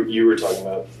 or you were talking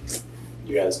about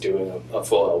you guys doing a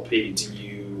full LP. Do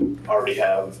you already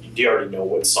know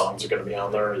what songs are going to be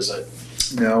on there? Or is it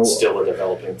still a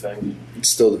developing thing? It's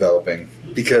still developing,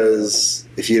 because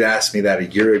if you'd asked me that a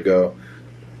year ago,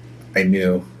 I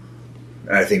knew.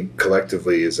 And I think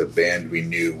collectively as a band, we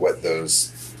knew what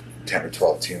those 10 or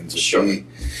 12 tunes would be.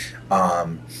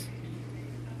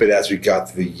 But as we got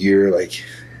through the year, like,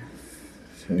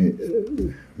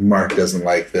 Mark doesn't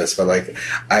like this, but like,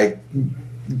 I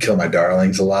kill my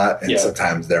darlings a lot, and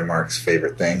sometimes they're Mark's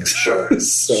favorite things. Sure.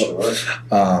 So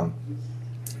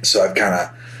I've kind of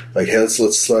like, hey, let's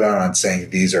slow down on saying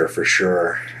these are for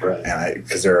sure, right? And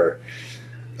because there are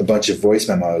a bunch of voice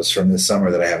memos from this summer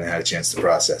that I haven't had a chance to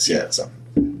process yet.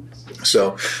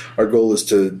 So our goal is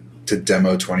to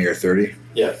demo 20 or 30,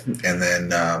 and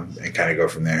then and kind of go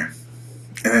from there.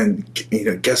 And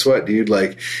then, guess what, dude?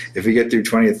 Like, if we get through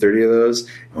 20 or 30 of those,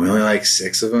 and we only like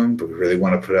 6 of them, but we really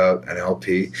want to put out an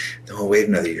LP, then we'll wait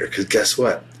another year. Because guess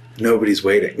what? Nobody's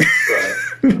waiting. Right.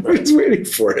 Nobody's waiting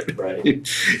for it. Right.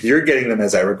 You're getting them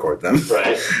as I record them.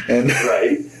 Right. And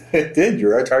right.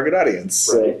 You're our target audience.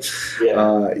 Right. So,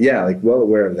 like, well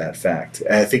aware of that fact.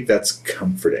 And I think that's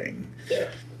comforting. Yeah.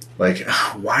 Like,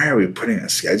 why are we putting a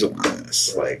schedule on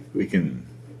this? Like, we can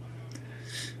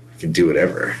do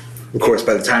whatever. Of course,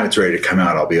 by the time it's ready to come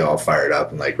out, I'll be all fired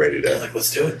up and like ready to. Like,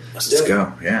 let's do it. Let's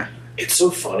go. Yeah. It's so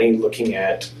funny looking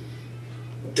at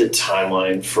the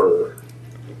timeline for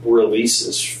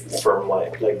releases from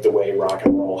like the way rock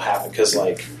and roll happened, because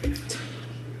like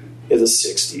in the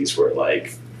 60s, where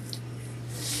like,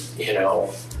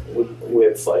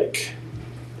 with like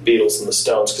Beatles and the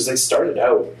Stones, because they started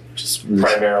out just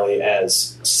primarily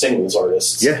as singles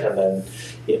artists, and then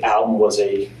the album was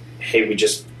hey, we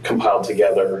just compiled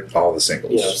together all the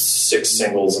singles, 6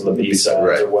 singles and the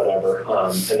B-sides or whatever,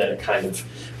 and then it kind of,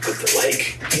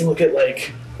 you look at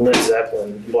like Led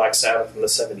Zeppelin, Black Sabbath in the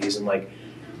 70s, and like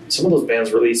some of those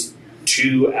bands released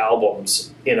 2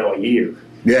 albums in a year.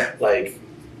 Yeah. Like,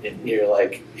 and you're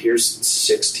like, here's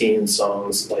 16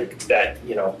 songs like that,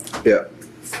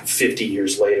 50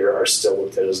 years later are still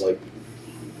looked at as like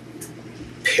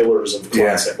pillars of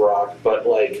classic rock. But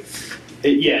like,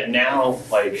 now,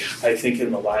 like, I think in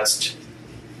the last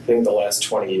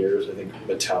 20 years, I think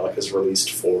Metallica's released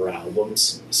 4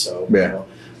 albums. So,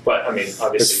 but I mean,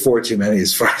 obviously, it's 4 too many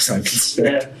as far as I'm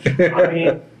concerned. I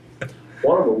mean,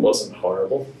 one of them wasn't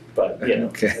horrible, but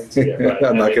okay. But,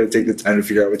 I'm not going to take the time to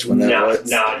figure out which one that was.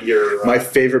 Not your. My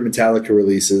favorite Metallica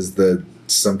release is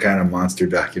some kind of monster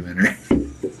documentary.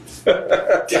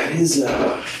 That is.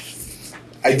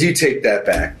 I do take that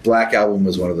back. Black Album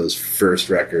was one of the first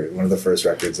records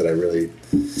that I really.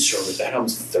 Sure, but that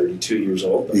album's 32 years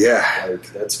old. Though. Yeah,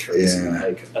 like that's crazy. Yeah.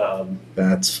 Like,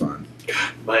 that's fun.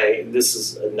 This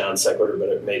is a non sequitur, but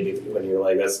it made me when you're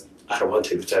like, I don't want to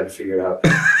take the time to figure it out.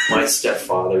 My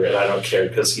stepfather, and I don't care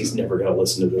because he's never going to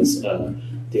listen to this.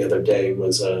 The other day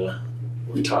was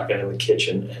we're talking in the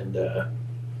kitchen, and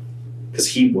because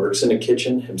he works in a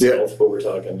kitchen himself, but we're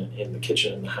talking in the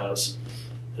kitchen in the house,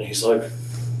 and he's like,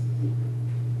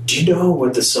 do you know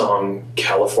what the song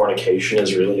Californication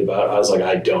is really about? I was like,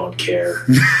 I don't care.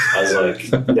 I was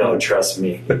like, no, trust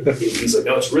me. He's like,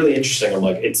 no, it's really interesting. I'm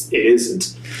like, it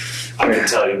isn't. I can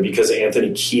tell you because Anthony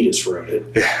Kiedis wrote it.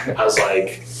 I was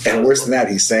like... And worse than that,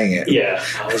 he's saying it. Yeah.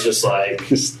 I was just like...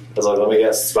 let me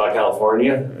guess, it's about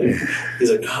California? And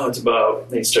he's like, no, it's about...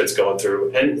 And he starts going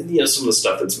through, and some of the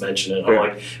stuff that's mentioned, and I'm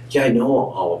like, I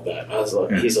know all of that. I was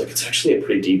like, he's like, it's actually a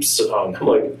pretty deep song. I'm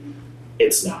like,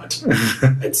 it's not.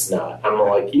 It's not. I'm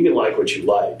like, you can like what you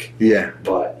like. Yeah.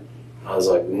 But I was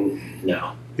like,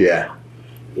 no. Yeah.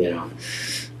 No.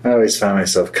 I always find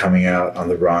myself coming out on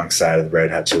the wrong side of the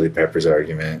Red Hot Chili Peppers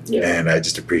argument, and I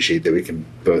just appreciate that we can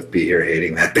both be here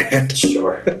hating that band.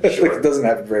 Sure. It doesn't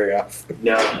happen very often.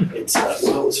 No, it's not.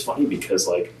 Well, it was funny because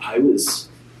like I was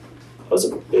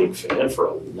a big fan for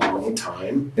a long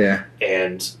time. Yeah.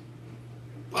 And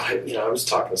I was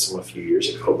talking to someone a few years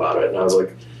ago about it, and I was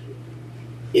like,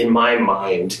 in my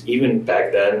mind, even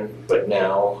back then, but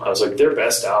now, I was like, their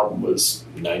best album was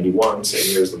 91, same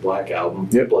year as the Black Album,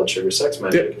 Blood Sugar Sex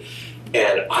Magic.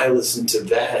 And I listened to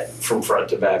that from front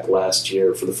to back last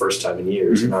year for the first time in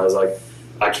years, and I was like,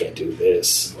 I can't do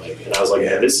this. And I was like,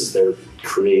 man, this is their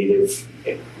creative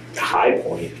high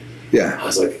point. Yeah. I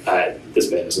was like, this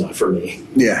band is not for me.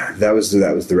 Yeah, that was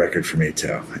the record for me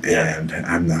too. And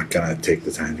I'm not going to take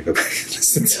the time to go back and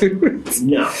listen to it.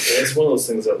 No, it's one of those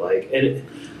things that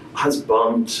I was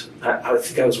bummed. I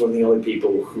think I was one of the only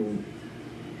people who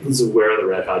was aware of the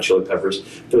Red Hot Chili Peppers.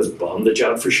 I was bummed that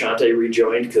John Frusciante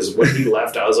rejoined, because when he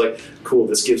left, I was like, cool,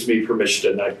 this gives me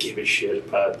permission to not give a shit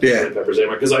about Chili Peppers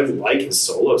anymore, because I like his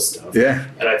solo stuff. Yeah.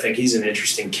 And I think he's an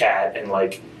interesting cat, and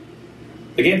like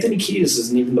Anthony Kiedis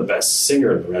isn't even the best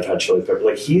singer in the Red Hot Chili Peppers.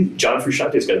 Like John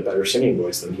Frusciante's got a better singing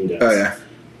voice than he does. Oh yeah.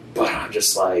 But I'm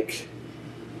just like,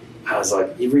 I was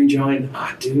like, you rejoin?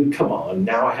 Dude, come on.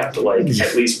 Now I have to at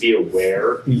least be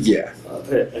aware of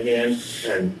it again.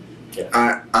 And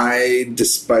yeah. I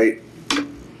despite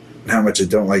how much I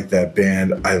don't like that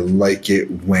band, I like it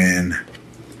when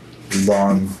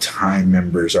long-time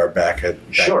members are back.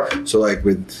 Sure. So like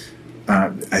with, I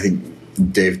think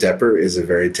Dave Depper is a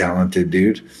very talented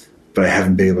dude, but I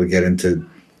haven't been able to get into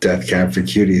Death Cab for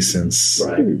Cutie since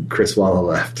Chris Walla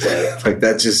left. Right. Like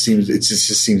that just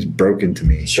seems broken to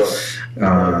me. Sure.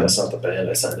 That's not the band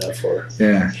I signed up for.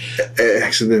 Yeah.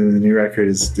 Actually, the new record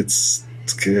it's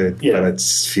good, but it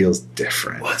just feels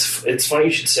different. Well, it's funny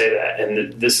you should say that,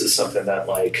 and this is something that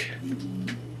I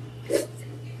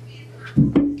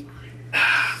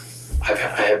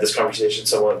had this conversation with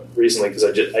someone recently, because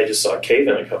I just saw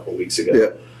Caven a couple of weeks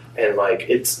ago, and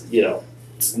it's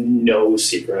it's no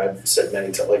secret. I've said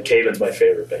many times, Caven's my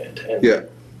favorite band, and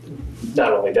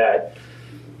not only that,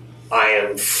 I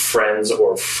am friends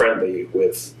or friendly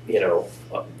with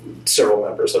several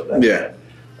members of that band,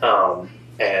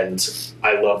 and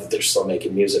I love that they're still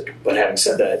making music. But having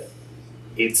said that,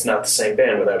 it's not the same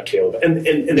band without Caleb, and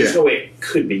there's no way it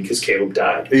could be, because Caleb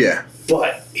died. Yeah,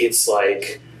 but it's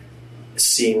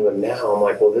seeing them now, I'm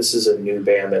like, well, this is a new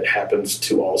band that happens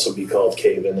to also be called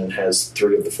Caven and has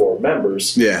 3 of the 4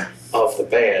 members of the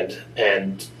band,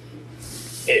 and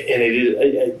it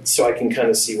is, so I can kind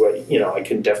of see what I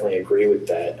can definitely agree with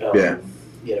that.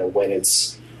 When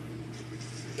it's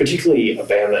particularly a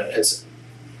band that has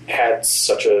had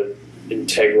such a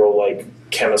integral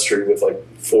chemistry with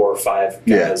 4 or 5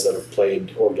 guys that have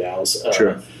played, or gals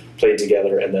played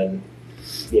together, and then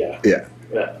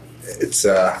it's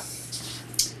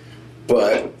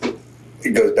but it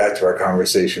goes back to our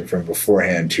conversation from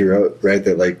beforehand too, right?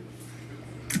 That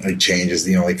change is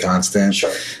the only constant.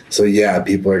 Sure. So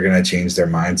people are going to change their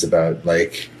minds about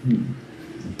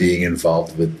being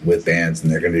involved with bands,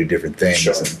 and they're going to do different things.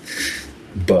 Sure.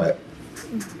 But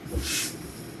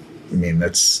I mean,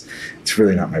 it's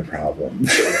really not my problem.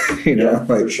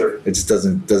 For sure. It just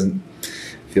doesn't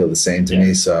feel the same to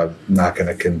me, so I'm not going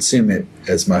to consume it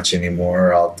as much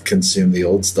anymore. I'll consume the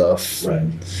old stuff.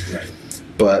 Right.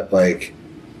 But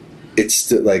it's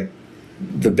still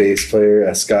the bass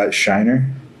player, Scott Shiner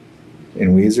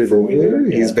in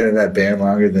Weezer. He's been in that band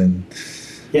longer than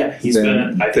he's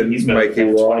been Mikey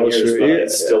Walsh. 20 years, but I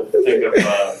still think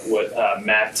of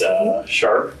Matt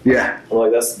Sharp. Yeah, I'm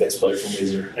like, that's the bass player from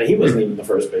Weezer, and he wasn't even the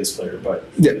first bass player, but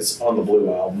he was on the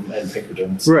Blue album and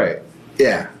Pinkertons. Right.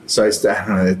 Yeah. So I don't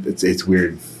know. It's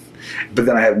weird, but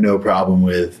then I have no problem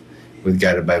with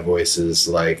Guided by Voices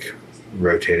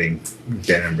rotating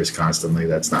band members constantly.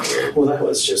 That's not weird. Well, that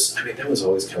was just. I mean, that was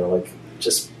always kind of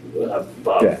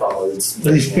Bob Follard's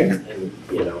thing, and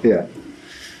Yeah.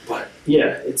 But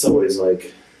it's always it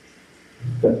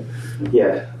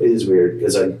is weird,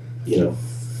 because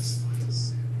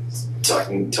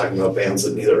talking about bands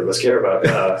that neither of us care about.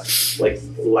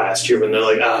 Last year, when they're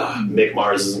Mick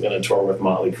Mars isn't going to tour with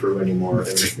Motley Crue anymore.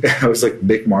 And, I was like,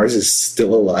 Mick Mars is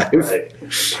still alive. Right.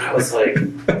 But I was like,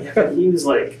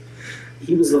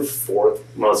 he was the 4th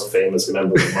most famous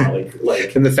member of Motley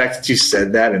Crue. And the fact that you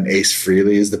said that, and Ace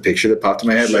Frehley is the picture that popped in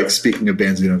my head. Sure. Speaking of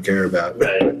bands we don't care about.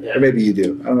 Right. Yeah. Or maybe you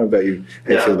do. I don't know about you.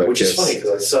 How you feel about which Kiss. is funny,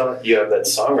 because I saw you have that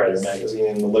Songwriter magazine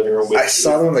in the living room. I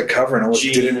saw them on the cover and I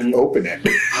didn't open it.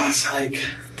 I was like,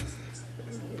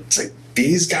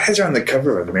 these guys are on the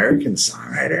cover of American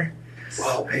Songwriter.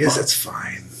 Well, I guess that's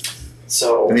fine.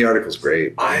 So, and the article's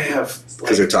great. I have,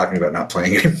 because they're talking about not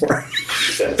playing anymore.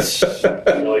 That's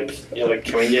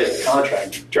can we get a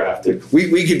contract drafted?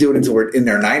 We could do it until we're in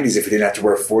our 90s if we didn't have to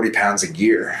wear 40 pounds of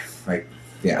gear.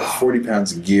 40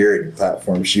 pounds of gear and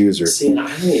platform shoes. See, and I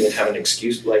don't even have an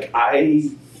excuse.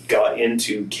 I got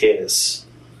into Kiss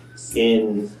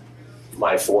in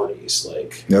my 40s.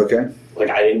 Okay.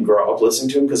 I didn't grow up listening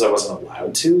to them because I wasn't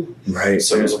allowed to. Right.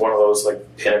 So it was one of those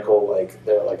pinnacle,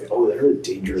 they're they're a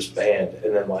dangerous band.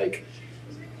 And then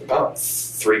about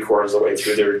 3/4 of the way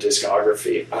through their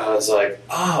discography, I was like,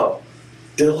 oh,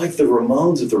 they're like the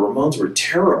Ramones if the Ramones were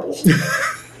terrible.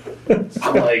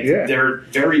 I'm they're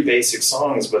very basic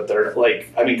songs, but they're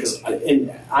because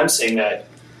I'm saying that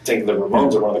thinking the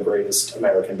Ramones are one of the greatest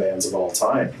American bands of all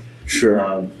time.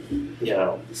 Sure.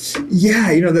 Yeah,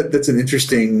 that's an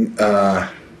interesting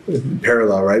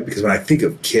parallel, right? Because when I think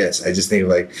of Kiss, I just think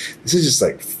this is just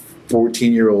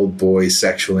 14-year-old boy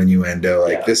sexual innuendo.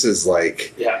 Like this is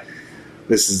like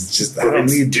this is just I don't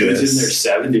need dudes this.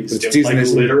 in their 70s, like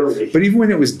literally. But even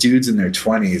when it was dudes in their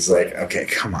 20s, like okay,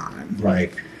 come on,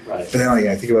 like. Right. But then like,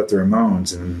 I think about the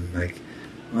Ramones and like,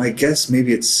 well, I guess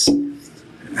maybe it's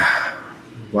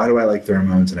why do I like the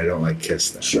Ramones and I don't like Kiss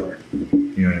then? Sure.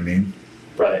 You know what I mean?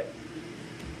 Right.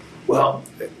 Well,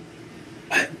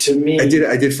 to me, I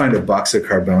did find a box of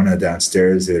Carbona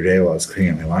downstairs the other day while I was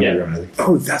cleaning my laundry room. I was like,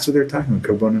 oh, that's what they're talking about,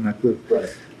 Carbona, not glue.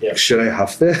 Right. Yeah. Should I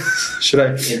huff this? Should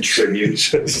I in tribute?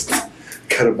 Should I just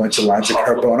cut a bunch of lines of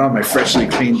Carbona on my freshly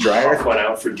cleaned dryer? Huff one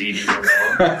out for Dee Dee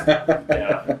Ramone.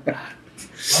 Yeah.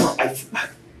 Well,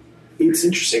 it's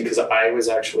interesting because I was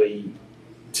actually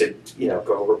to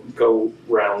go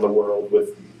around the world with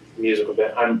musical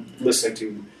band. I'm listening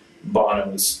to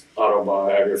Bono's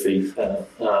autobiography,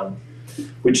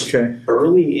 which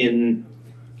early in,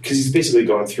 because he's basically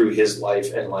going through his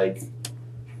life and like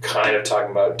kind of talking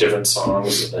about different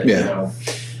songs,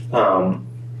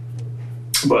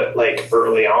 but like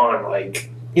early on, like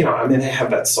I mean, they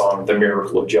have that song, "The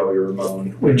Miracle of Joey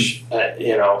Ramone," which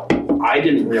I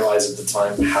didn't realize at the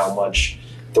time how much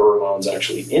the Ramones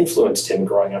actually influenced him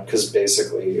growing up, because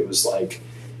basically it was like,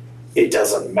 it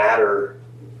doesn't matter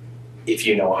if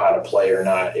you know how to play or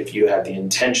not, if you have the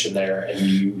intention there and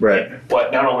you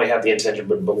but not only have the intention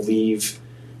but believe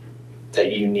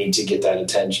that you need to get that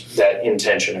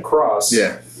intention across,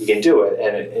 you can do it.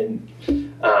 And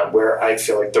where I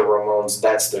feel like the Ramones,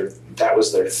 that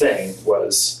was their thing,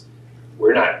 was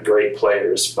we're not great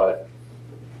players, but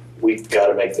we've got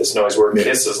to make this noise. Where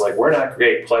Kiss is like, we're not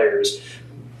great players,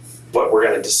 but we're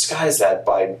going to disguise that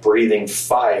by breathing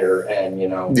fire and,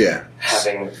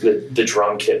 having the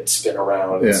drum kit spin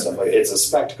around and stuff like that. It's a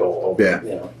spectacle.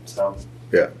 So.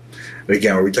 Yeah. But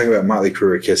again, were we talking about Motley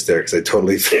Crue or Kiss there? Because I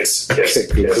totally Kiss.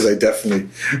 Because I definitely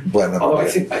blend them. Oh, I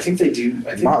think they do.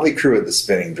 Motley Crue had the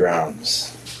spinning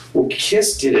drums. Well,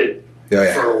 Kiss did it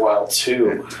for a while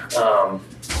too.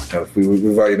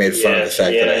 We've already made fun of the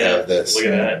fact that I have this. Look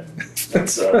at that.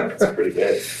 That's pretty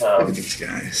good. Look at these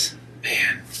guys.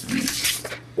 Man.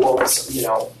 Well,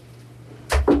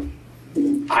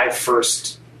 I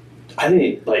first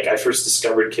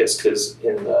discovered Kiss because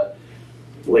in the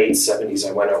late 70s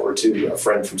I went over to a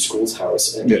friend from school's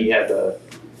house, and he had the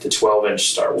 12-inch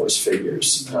Star Wars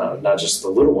figures, not just the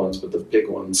little ones but the big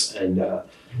ones, and but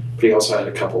he also had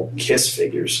a couple Kiss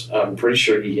figures. I'm pretty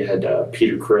sure he had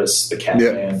Peter Criss, the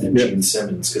Catman, and Gene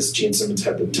Simmons, because Gene Simmons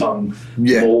had the tongue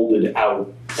molded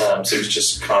out, so he was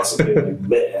just constantly like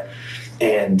bleh.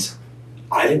 And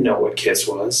I didn't know what Kiss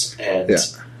was, and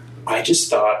I just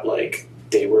thought like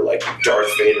they were like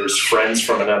Darth Vader's friends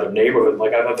from another neighborhood.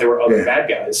 Like I thought they were other bad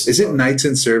guys. Is it Knights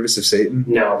in Service of Satan?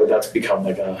 No, but that's become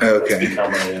like a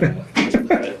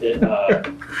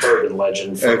urban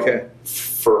legend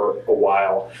for a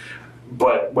while.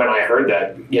 But when I heard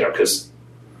that, because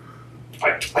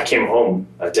I came home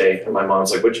that day and my mom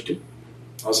was like, "What'd you do?"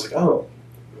 I was like, "Oh,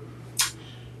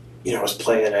 I was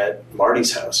playing at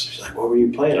Marty's house." She's like, "What were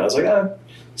you playing?" I was like,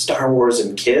 Star Wars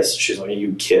and Kiss." She's like, "Are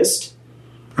you kissed?"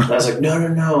 And I was like,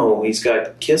 no, he's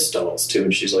got Kiss dolls too.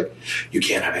 And she's like, "You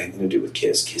can't have anything to do with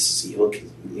Kiss. Kiss is evil.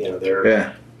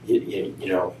 They're,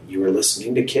 you were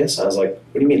listening to Kiss?" I was like,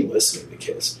 "What do you mean listening to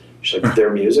Kiss?" She's like, "Their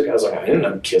music?" I was like, "I didn't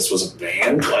know Kiss was a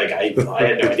band. Like, I had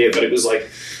no idea, but it was like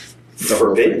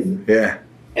forbidden." Yeah.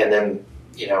 And then,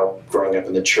 growing up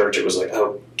in the church, it was like,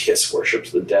 oh, Kiss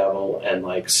worships the devil. And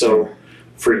like, so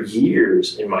for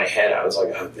years in my head, I was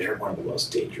like, oh, they're one of the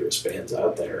most dangerous bands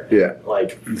out there. And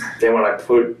like, then when I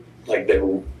put like their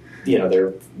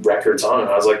records on, and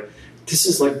I was like, this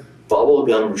is like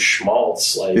bubblegum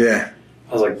schmaltz. Like, I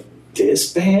was like,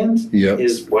 this band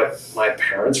is what my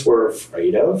parents were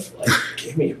afraid of. Like,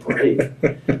 give me a break.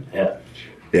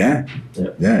 Yeah.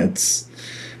 It's.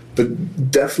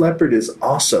 But Def Leppard is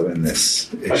also in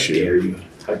this issue.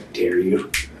 How dare you?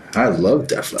 I love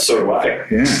Def Leppard. So do I.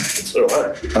 Yeah. So do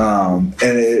I.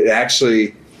 And it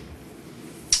actually,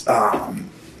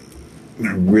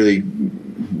 really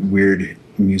weird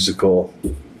musical,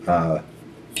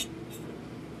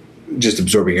 just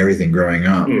absorbing everything growing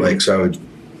up. Mm-hmm. Like, so I would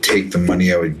take the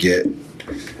money I would get,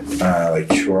 like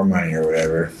chore money or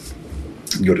whatever,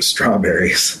 and go to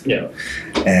Strawberries. Yeah.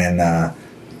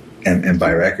 And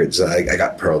buy records. I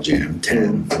got Pearl Jam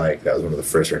 10. Mm-hmm. Like, that was one of the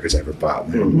first records I ever bought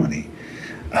when I had money.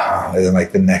 And then,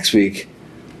 like, the next week,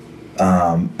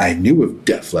 I knew of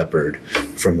Def Leppard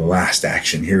from the Last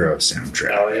Action Hero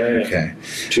soundtrack. Oh, yeah. Okay.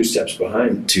 2 Steps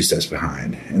Behind. 2 Steps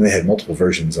Behind. And they had multiple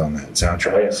versions on that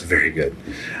soundtrack. Oh, yeah. It's very good.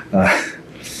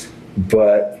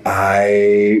 But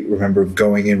I remember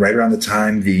going in right around the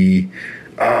time the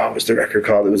what was the record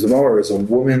called? It was the one where it was a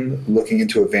woman looking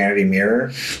into a vanity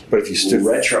mirror, but if you stood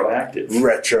Retroactive.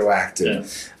 Yeah.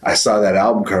 I saw that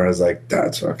album cover. I was like,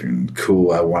 that's fucking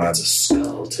cool. I want to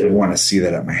see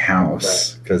that at my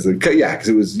house because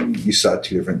it was, you saw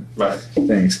two different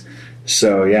things.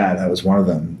 So yeah, that was one of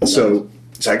them. So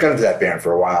I got into that band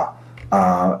for a while,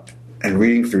 and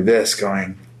reading through this,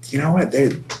 going, you know what,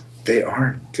 they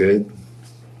aren't good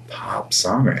pop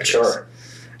songwriters. Sure.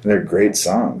 And they're great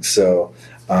songs. So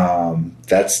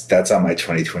that's on my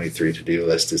 2023 to-do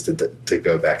list, is to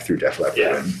go back through Def Leppard.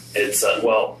 Yeah, it's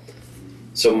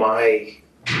so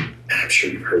I'm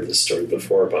sure you've heard this story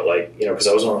before, but because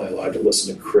I was only allowed to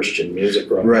listen to Christian music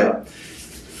growing up.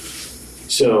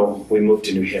 So we moved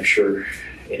to New Hampshire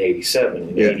in '87.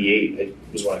 In '88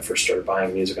 was when I first started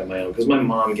buying music on my own, because my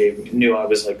mom knew I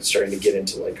was starting to get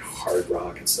into hard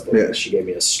rock and stuff like that. She gave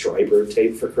me a Stryper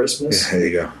tape for Christmas. Yeah, there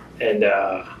you go. And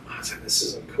I was like, this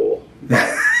isn't cool.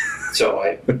 So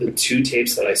the two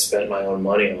tapes that I spent my own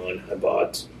money on, I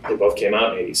bought. They both came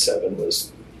out in '87.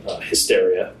 Was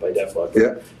Hysteria by Def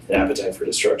Leppard and Appetite for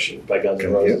Destruction by Guns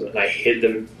N' Roses. And I hid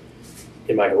them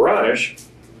in my garage.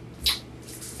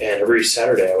 And every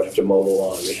Saturday I would have to mow the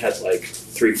lawn. We had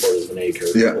 3/4 of an acre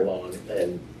of the lawn.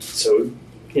 And so,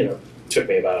 it took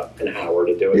me about an hour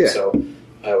to do it. So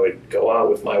I would go out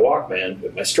with my Walkman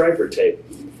with my Stryper tape,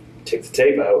 take the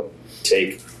tape out,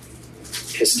 take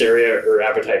Hysteria or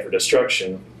Appetite for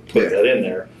Destruction, put that in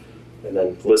there, and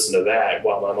then listen to that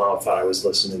while my mom thought I was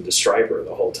listening to Stryper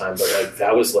the whole time. But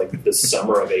that was the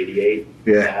summer of '88.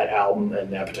 That album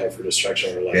and Appetite for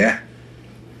Destruction were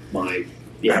my,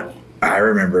 I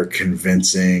remember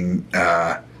convincing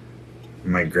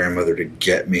my grandmother to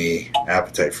get me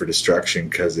Appetite for Destruction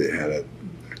because it had a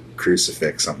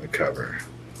crucifix on the cover.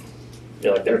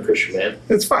 They're a Christian band.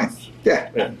 It's fine.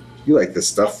 Yeah. You like this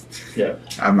stuff. Yeah.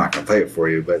 I'm not going to play it for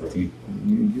you, but you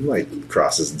like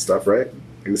crosses and stuff, right?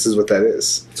 This is what that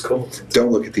is. It's cool.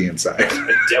 Don't look at the inside.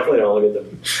 I definitely don't look at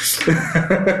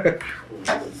them.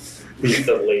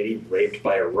 The lady raped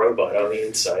by a robot on the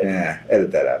inside. Yeah,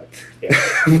 edit that out. Yeah.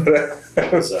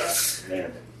 That was,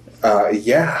 man.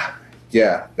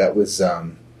 Yeah, that was,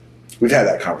 we've had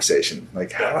that conversation.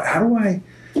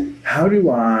 How do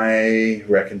I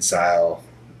reconcile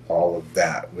all of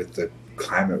that with the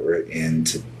climate we're in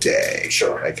today?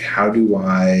 Sure. How do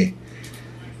I,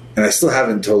 and I still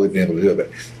haven't totally been able to do it,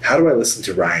 but how do I listen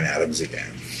to Ryan Adams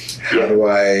again? How do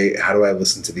I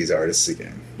listen to these artists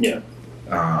again? Yeah.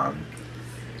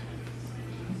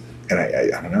 And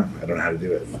I don't know. I don't know how to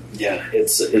do it. Yeah,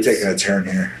 we're taking a turn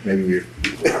here. Maybe we're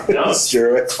it's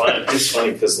fun. It's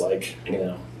funny because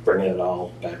bringing it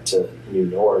all back to New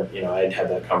Nord, I'd had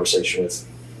that conversation with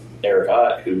Eric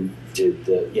Ott, who did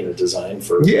the design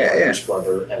for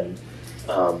Splendour, and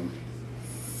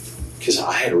because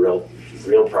I had a real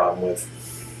problem with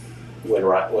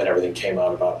when everything came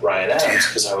out about Ryan Adams,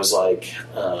 because I was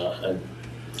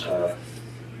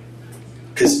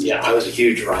because I was a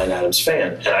huge Ryan Adams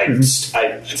fan, and I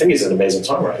think he's an amazing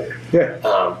songwriter. Yeah.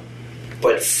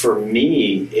 But for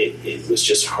me, it was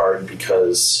just hard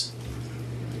because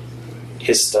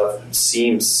his stuff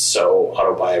seems so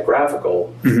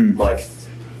autobiographical. Mm-hmm.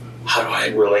 How do I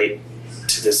relate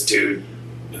to this dude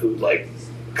who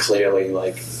clearly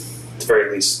at the very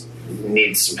least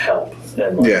needs some help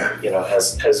and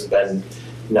has been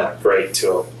not great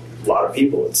to a lot of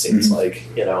people, it seems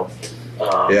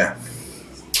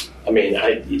I mean,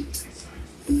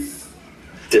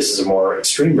 this is a more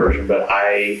extreme version, but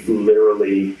I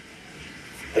literally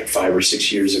 5 or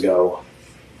 6 years ago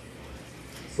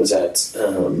was at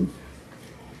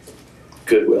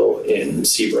Goodwill in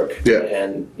Seabrook,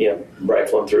 and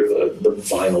rifling through the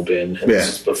vinyl bin, and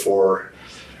this is before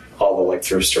all the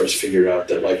thrift stores figured out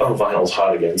that vinyl's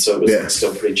hot again, so it was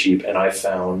still pretty cheap, and I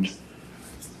found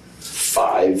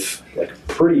 5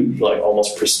 pretty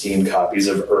almost pristine copies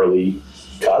of early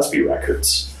Cosby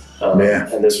records,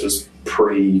 and this was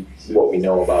pre what we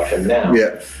know about him now.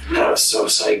 And I was so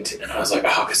psyched, and I was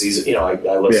because these, I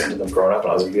listened to them growing up,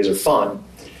 and I was these are fun.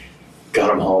 Got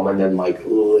them home, and then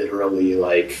literally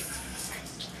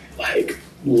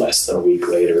less than a week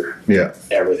later,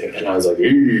 everything, and I was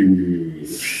ew.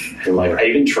 And I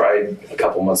even tried a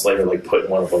couple months later,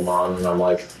 putting one of them on, and I'm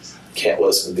can't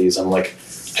listen to these. I'm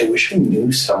I wish I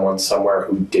knew someone somewhere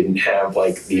who didn't have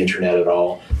the internet at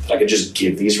all that I could just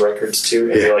give these records to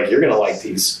and be you're going to like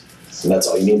these, and that's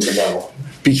all you need to know.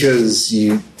 Because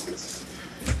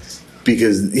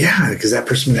that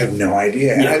person would have no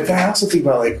idea. And I also think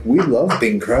about we love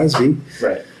Bing Crosby,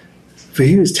 right? But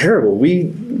he was terrible.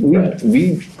 We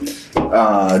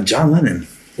John Lennon,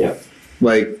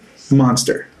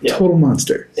 monster, total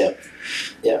monster.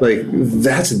 Yeah. Like,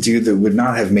 that's a dude that would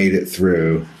not have made it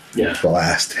through the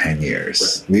last 10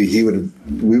 years. Right.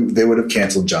 They would have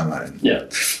canceled John Lennon. Yeah.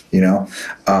 You know?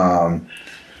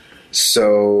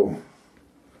 So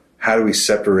how do we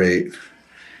separate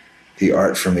the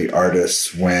art from the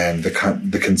artist when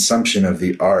the consumption of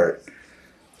the art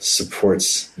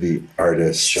supports the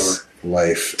artist's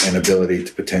life and ability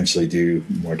to potentially do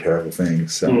more terrible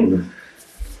things?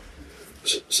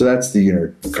 So that's the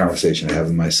inner conversation I have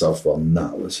with myself while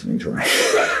not listening to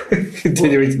Ryan.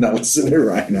 Continuing to not listen to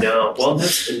Ryan. No, well,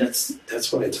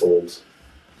 that's what I told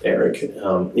Eric.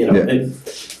 And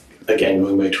again,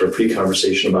 going back to our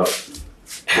pre-conversation about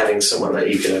having someone that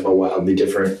you could have a wildly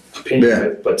different opinion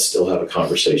with, but still have a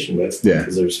conversation with,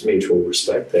 because there's mutual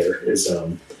respect there. Is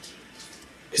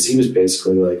because he was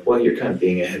basically like, well, you're kind of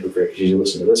being a hypocrite because you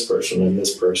listen to this person and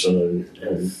this person,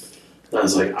 and I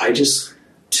was like,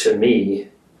 to me,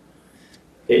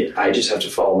 I just have to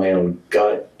follow my own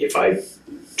gut. If I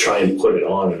try and put it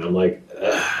on, and I'm like,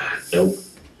 nope.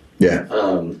 Yeah.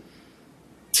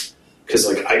 Because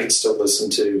like I can still listen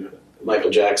to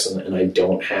Michael Jackson, and I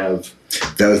don't have.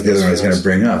 That was the other one I was going to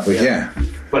bring up. But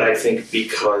But I think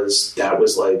because that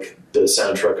was like the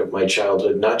soundtrack of my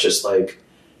childhood, not just like,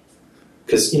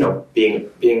 because being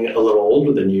a little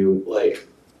older than you, like.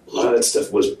 A lot of that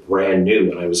stuff was brand new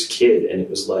when I was a kid, and it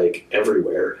was like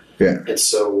everywhere. Yeah. And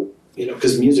so,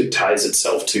 because music ties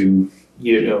itself to,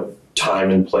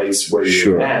 time and place where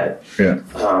you're at. Yeah.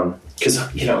 Because,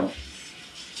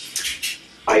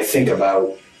 I think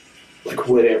about like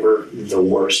whatever the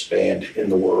worst band in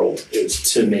the world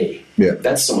is to me. Yeah.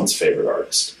 That's someone's favorite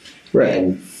artist. Right.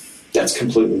 And that's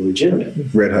completely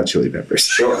legitimate. Red Hot Chili Peppers.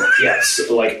 Sure. Yes.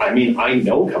 Like, I mean, I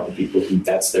know a couple people who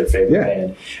that's their favorite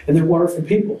band, and they're wonderful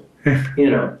people.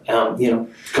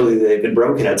 Clearly they've been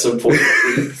broken at some point.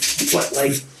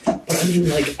 I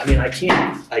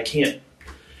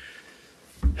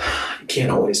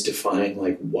can't always define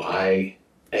like why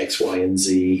X, Y, and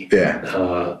Z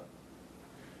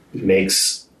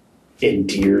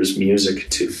endears music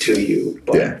to you,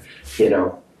 but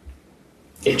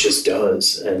it just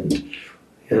does, and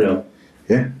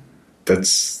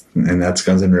that's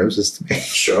Guns N' Roses to me.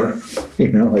 Sure.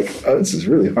 This is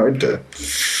really hard to.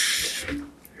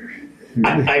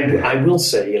 I will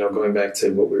say, going back to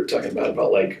what we were talking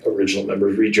about like original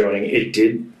members rejoining, it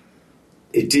did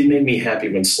make me happy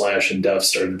when Slash and Duff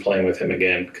started playing with him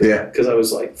again. Because I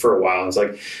was like, for a while, I was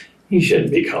like, you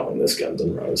shouldn't be calling this Guns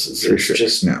N' Roses. It's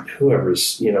just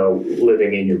whoever's,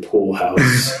 living in your pool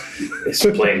house is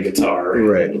playing guitar.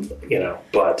 Right. And,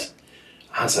 but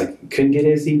I was like, couldn't get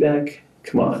Izzy back?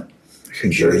 Come on.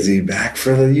 Couldn't get Izzy back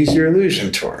for the Use Your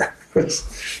Illusion tour.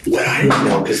 What I didn't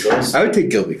know, because I would take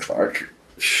Gilby Clarke.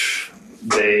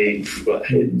 So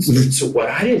what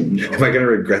I didn't know. Am I going to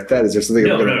regret that? Is there something?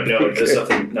 No. There's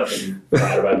nothing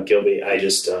bad about Gilby. I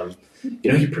just,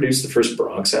 he produced the first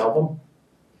Bronx album.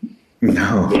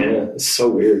 No. Yeah, it's so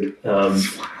weird.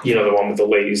 The one with the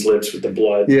lady's lips with the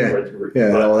blood. Yeah,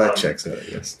 all that checks out, I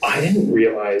guess. I didn't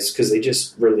realize, because they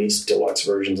just released deluxe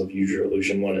versions of Use Your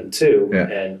Illusion 1 and 2,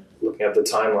 and looking at the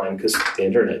timeline, because the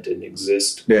internet didn't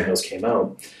exist when those came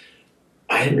out,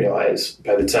 I didn't realize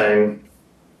by the time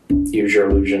Use Your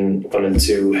Illusion 1 and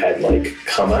 2 had, like,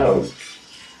 come out,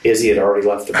 Izzy had already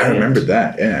left the band. I remember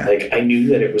that, yeah. Like, I knew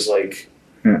that it was, like,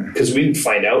 because we didn't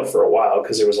find out for a while,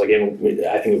 because there was, like, I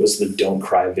think it was the Don't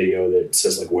Cry video that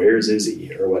says, like, where's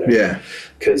Izzy, or whatever. Yeah.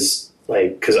 Because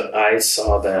I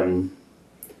saw them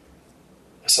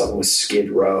with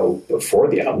Skid Row before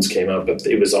the albums came out, but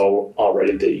it was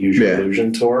already the Use Your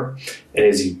Illusion tour, and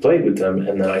Izzy played with them,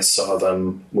 and then I saw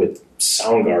them with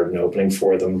Soundgarden opening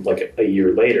for them like a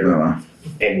year later,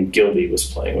 and Gilby was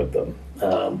playing with them,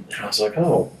 and I was like,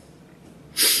 oh,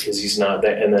 Izzy's not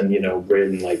there. And then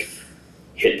written like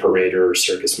Hit Parader or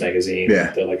Circus Magazine,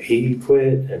 they're like, he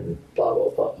quit and blah blah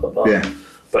blah blah blah. Yeah.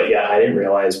 But I didn't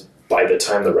realize by the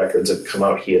time the records had come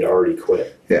out he had already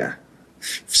quit. Yeah.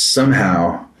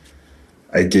 Somehow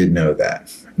I did know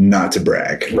that. Not to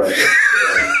brag. Right.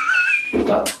 I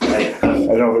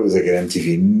don't know if it was like an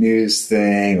MTV News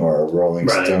thing or a Rolling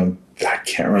Stone. I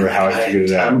can't remember how I figured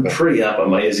it out. I'm pretty up on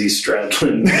my Izzy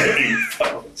Stradlin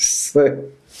info.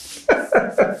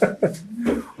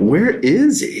 Where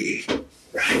is he?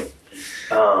 Right.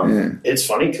 It's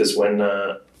funny because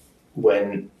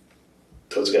when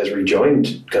those guys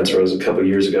rejoined Guns N' Roses a couple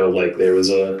years ago, like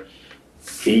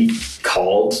he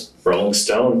called Rolling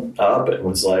Stone up and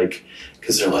was like,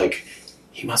 because they're like,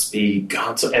 he must be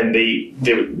gone. And I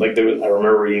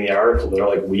remember reading the article. They're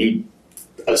like, we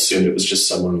assumed it was just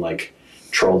someone like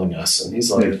trolling us. And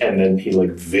he's like, and then he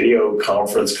like video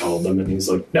conference called them, and he's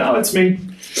like, no, it's me.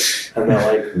 And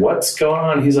they're like, what's going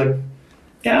on? He's like,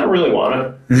 yeah, I don't really want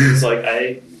to. He's like,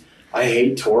 I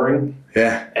hate touring.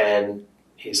 Yeah. And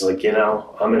he's like,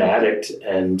 I'm an addict,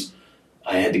 and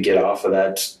I had to get off of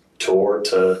that tour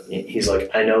he's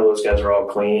like, I know those guys are all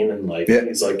clean, and like,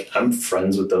 he's like, I'm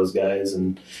friends with those guys,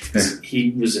 and he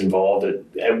was involved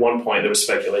at one point. There was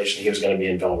speculation he was going to be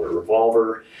involved with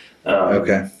Revolver.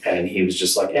 And he was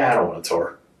just like, I don't want to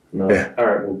tour. No, all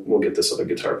right, we'll get this other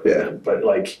guitar player. Yeah. But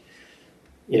like,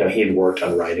 he had worked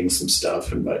on writing some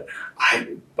stuff, but I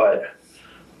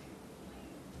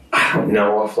don't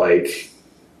know if like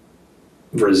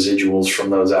residuals from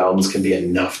those albums can be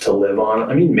enough to live on.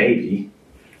 I mean, maybe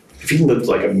if he lived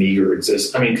like a meager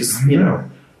existence. I mean, because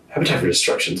Appetite for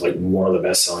Destruction is like one of the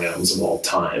best selling albums of all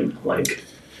time. Like,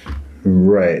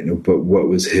 right, but what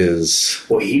was his?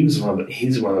 Well, he's one of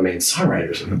the main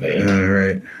songwriters in the band.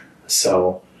 Right.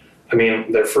 So, I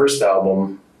mean, their first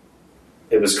album,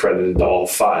 it was credited to all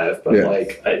five, but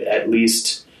like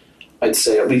I'd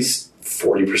say at least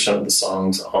 40% of the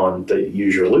songs on the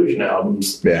Use Your Illusion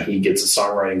albums, he gets a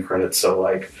songwriting credit. So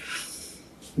like,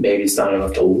 maybe it's not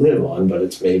enough to live on, but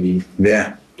it's maybe,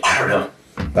 I don't know.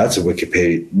 That's a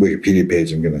Wikipedia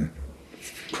page I'm going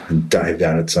to dive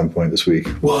down at some point this week.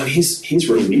 Well, and he's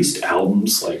released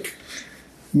albums like,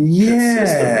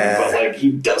 but like he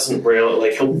doesn't really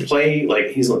like, he'll play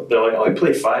like, they're like, I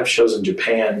played 5 shows in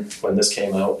Japan when this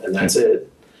came out, and that's it.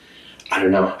 I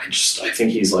don't know. I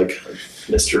think he's like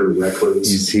Mr.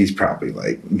 Recluse. He's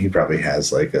probably he probably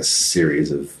has like a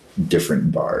series of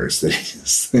different bars that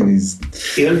he's.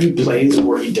 Either he plays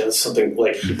or he does something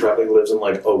like he probably lives in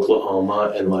like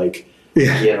Oklahoma and like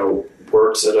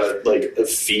works at a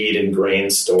feed and grain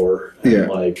store and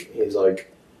like he's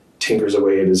like tinkers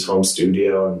away at his home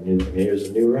studio and here's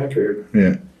a new record.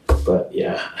 Yeah. But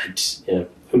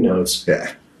who knows?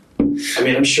 Yeah. I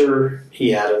mean, I'm sure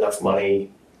he had enough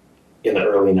money in the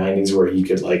early 90s where he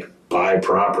could like buy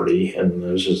property and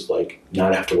it was just like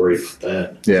not have to worry about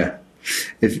that. Yeah.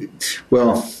 If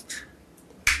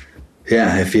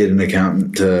he had an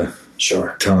accountant to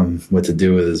tell him what to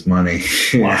do with his money.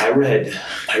 Well,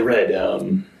 I read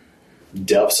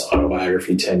Duff's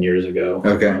autobiography 10 years ago.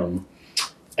 Okay.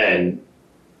 And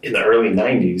in the early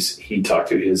 90s, he talked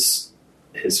to his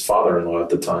father-in-law at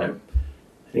the time.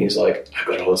 And he's like, I've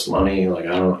got all this money. Like,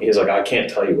 he's like, I can't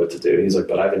tell you what to do. He's like,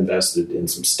 but I've invested in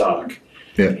some stock.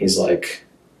 Yeah. He's like,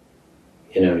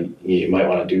 you might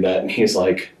want to do that. And he's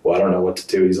like, well, I don't know what to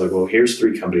do. He's like, well, here's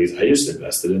 3 companies I just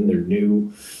invested in. They're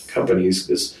new companies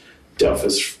because Duff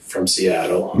is from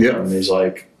Seattle. Yeah. And he's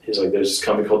like, there's this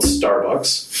company called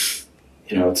Starbucks.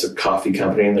 It's a coffee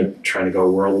company and they're trying to go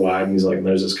worldwide. And he's like, and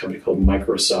there's this company called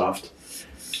Microsoft.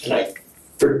 And I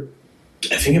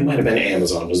think it might have been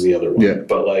Amazon was the other one. Yeah.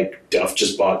 But like Duff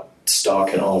just bought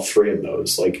stock in all 3 of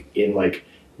those, like in like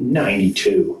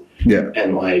 92. Yeah.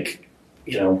 And like,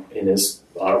 in his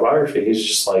autobiography,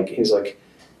 he's like,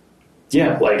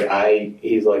 yeah, like I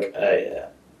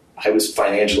was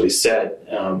financially set.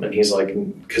 And he's like,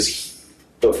 because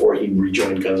before he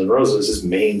rejoined Guns N' Roses, his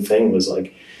main thing was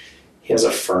like, he has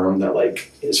a firm that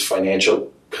like is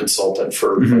financial consultant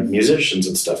for like musicians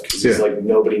and stuff. Cause he's like,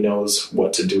 nobody knows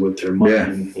what to do with their money. Yeah.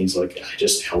 And he's like, I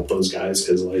just help those guys.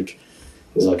 Cause like,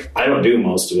 he's like, I don't do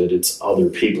most of it. It's other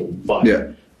people. But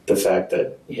the fact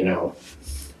that,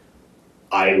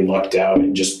 I lucked out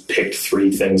and just picked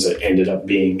 3 things that ended up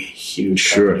being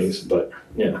huge companies. But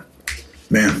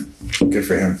man, good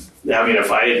for him. I mean,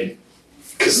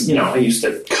 because I used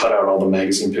to cut out all the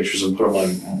magazine pictures and put them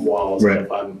on walls. Right.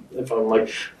 And if I'm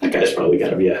like, that guy's probably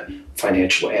got to be a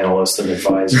financial analyst and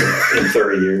advisor in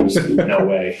 30 years. No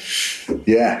way.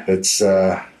 Yeah,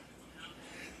 that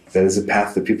is a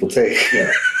path that people take.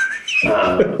 Yeah.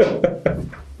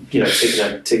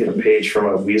 Taking a page from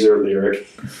a Weezer lyric.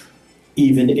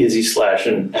 Even Izzy Slash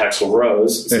and Axl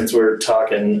Rose, since we're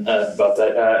talking about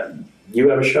that, you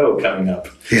have a show coming up.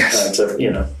 Yes.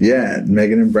 Yeah,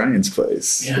 Megan and Brian's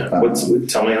place. Yeah.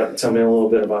 Tell me a little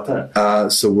bit about that.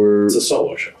 It's a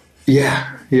solo show.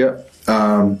 Yeah. Yeah.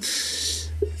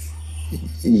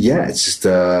 It's just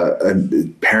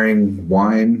pairing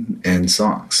wine and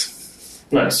songs.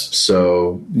 Nice.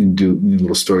 So you do a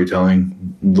little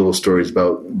storytelling, little stories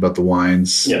about the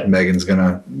wines. Yeah. Megan's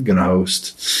gonna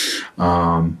host.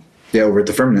 Over at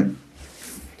the Firmament.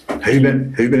 Have you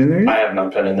been in there yet? I have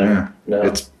not been in there. Yeah. No.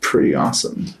 It's pretty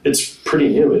awesome. It's pretty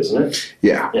new, isn't it?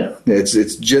 Yeah. Yeah.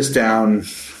 It's just down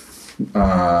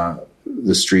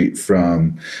the street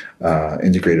from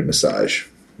Integrated Massage,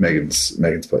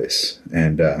 Megan's place,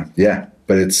 and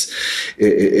but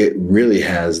it really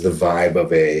has the vibe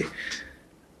of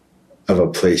a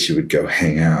place you would go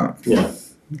hang out. Yeah.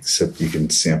 except you can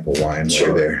sample wine while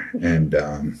you're there. And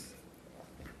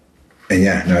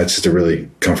yeah, no, it's just a really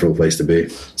comfortable place to be.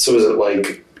 So is it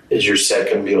like, is your set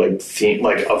going to be like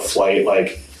like a flight,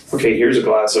 like, okay, here's a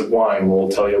glass of wine, we'll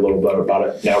tell you a little bit about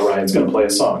it, now Ryan's going to play a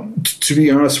song? To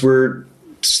be honest, we're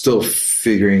still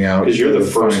figuring out. Because you're the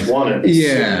first one in the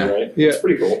scene, right? Yeah. It's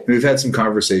pretty cool. We've had some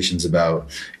conversations about,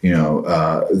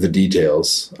 the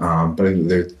details, but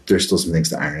there's still some things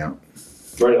to iron out.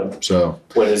 Right on. So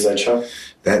when is that show?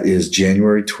 That is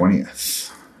January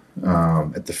 20th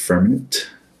at the Firmament.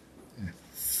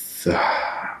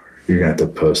 You're going to have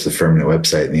to post the Firmament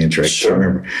website in the intro. Sure. I can't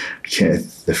remember.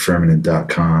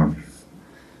 Thefirmament.com.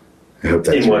 I hope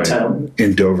that's right. In what town?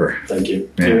 In Dover. Thank you.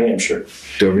 Yeah. New Hampshire.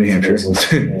 Dover, New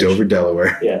Hampshire. Dover,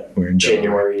 Delaware. Yeah. We're in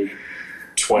January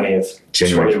 20th,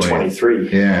 January 2023.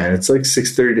 20th. Yeah, and it's like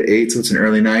 6:30 to 8, so it's an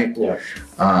early night. Yeah.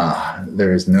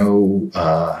 There's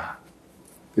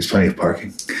plenty of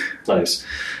parking. Nice.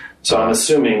 So I'm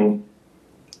assuming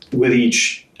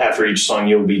after each song,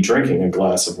 you'll be drinking a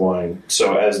glass of wine.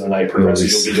 So as the night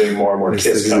progresses, you'll be doing more and more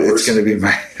Kiss covers. It's going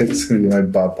to be my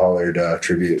Bob Pollard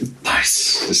tribute.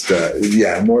 Nice. Just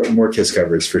more Kiss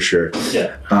covers for sure.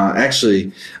 Yeah.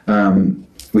 Actually,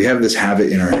 we have this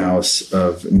habit in our house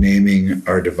of naming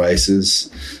our devices.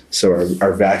 So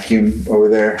our vacuum over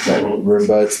there, that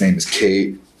Roomba, its name is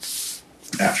Kate,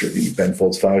 after the Ben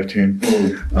Folds 5 tune.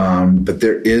 But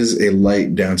there is a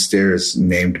light downstairs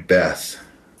named Beth.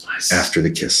 Nice. After the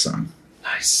Kiss song.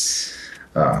 Nice.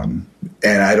 And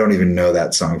I don't even know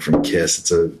that song from Kiss. It's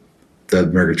the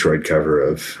Murgatroyd cover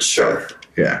of Sure. Beth.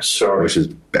 Yeah. Sure. Which is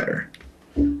better.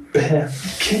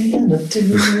 Beth, can I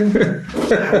do?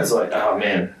 I was like, oh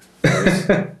man.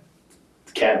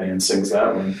 Catman sings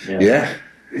that one. Yeah.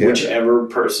 Whichever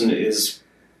person is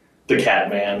the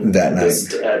Catman that night.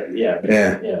 Yeah.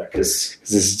 Because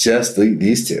it's just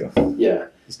these two. Yeah.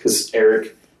 Because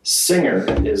Eric Singer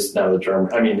is now the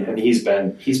drummer. I mean, and he's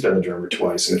been the drummer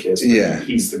twice in Kiss. Yeah.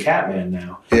 He's the Catman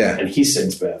now. Yeah. And he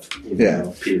sings Beth.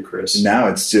 Peter Criss. Now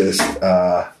it's just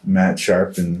Matt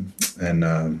Sharp and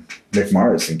Nick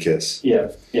Morris in Kiss. Yeah.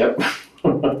 Yep.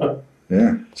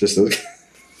 Yeah. Just those.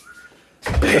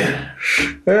 Man,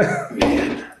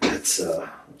 that's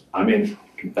I mean,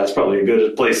 that's probably as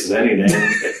good a place as any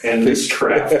in this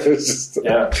craft.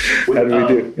 Yeah. How do we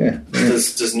do? Yeah.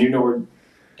 Does New Nord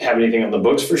have anything on the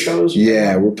books for shows?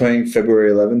 Yeah, we're playing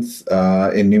February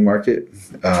 11th in Newmarket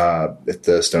at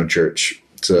the Stone Church.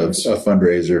 It's a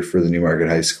fundraiser for the Newmarket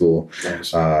High School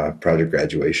project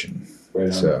graduation. Right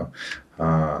on.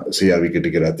 So yeah, it'll be good to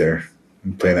get out there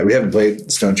and play that. We haven't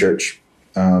played Stone Church,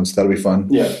 so that'll be fun.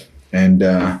 Yeah, and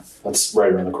that's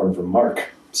right around the corner from Mark.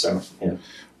 So yeah.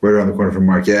 Right around the corner from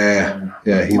Mark. Yeah.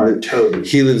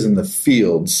 He lives in the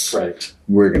fields. Right.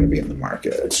 We're going to be in the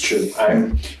market. That's true.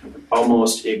 I'm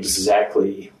almost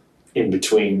exactly in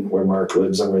between where Mark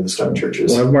lives and where the Stone Church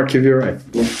is. We'll have Mark give you a ride.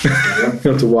 You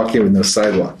have to walk in with no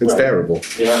sidewalk. It's terrible.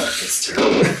 Yeah, it's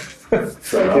terrible.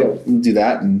 We'll do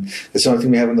that, and it's the only thing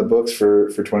we have in the books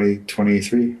for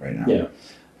 2023 right now. Yeah.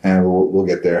 And we'll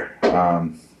get there.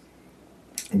 We'll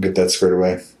get that squared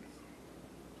away.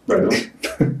 Right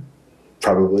on.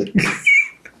 Probably.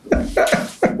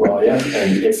 Well, yeah,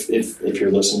 and if you're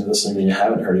listening to this and you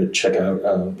haven't heard it, check out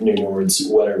New Nord's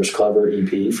Whatever's Clever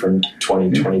EP from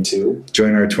 2022.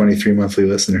 Join our 23 monthly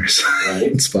listeners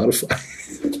right. on Spotify.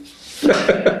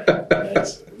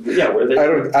 Yeah, where they? I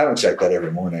don't check that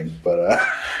every morning, but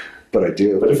I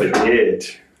do. But if I did.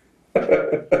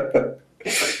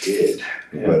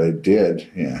 Yeah. But I did,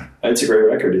 yeah. It's a great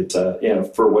record. It,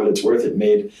 for what it's worth, it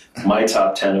made my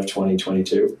top 10 of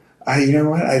 2022. You know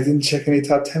what? I didn't check any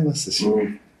top 10 lists this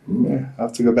year. Yeah, I'll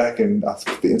have to go back and I'll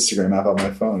put the Instagram app on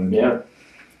my phone.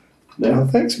 Oh,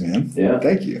 thanks, man. Yeah,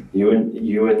 thank you.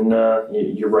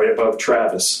 You're right above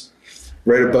Travis.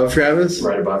 Right above Travis?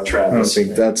 Right above Travis. I don't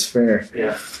think that's fair.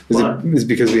 Yeah. Is it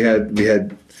because we had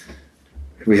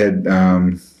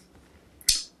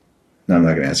no, I'm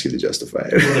not going to ask you to justify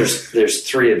it. Well, there's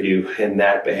three of you in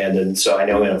that band, and so I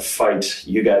know in a fight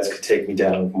you guys could take me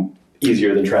down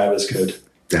easier than Travis could.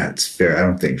 That's fair. I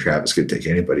don't think Travis could take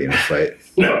anybody in a fight.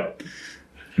 No.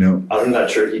 I'm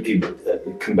not sure he could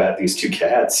combat these two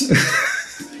cats.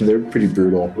 They're pretty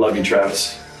brutal. Love you,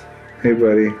 Travis. Hey,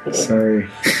 buddy. Sorry.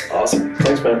 Awesome.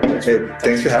 Thanks, man.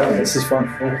 Thanks for having me. This is fun.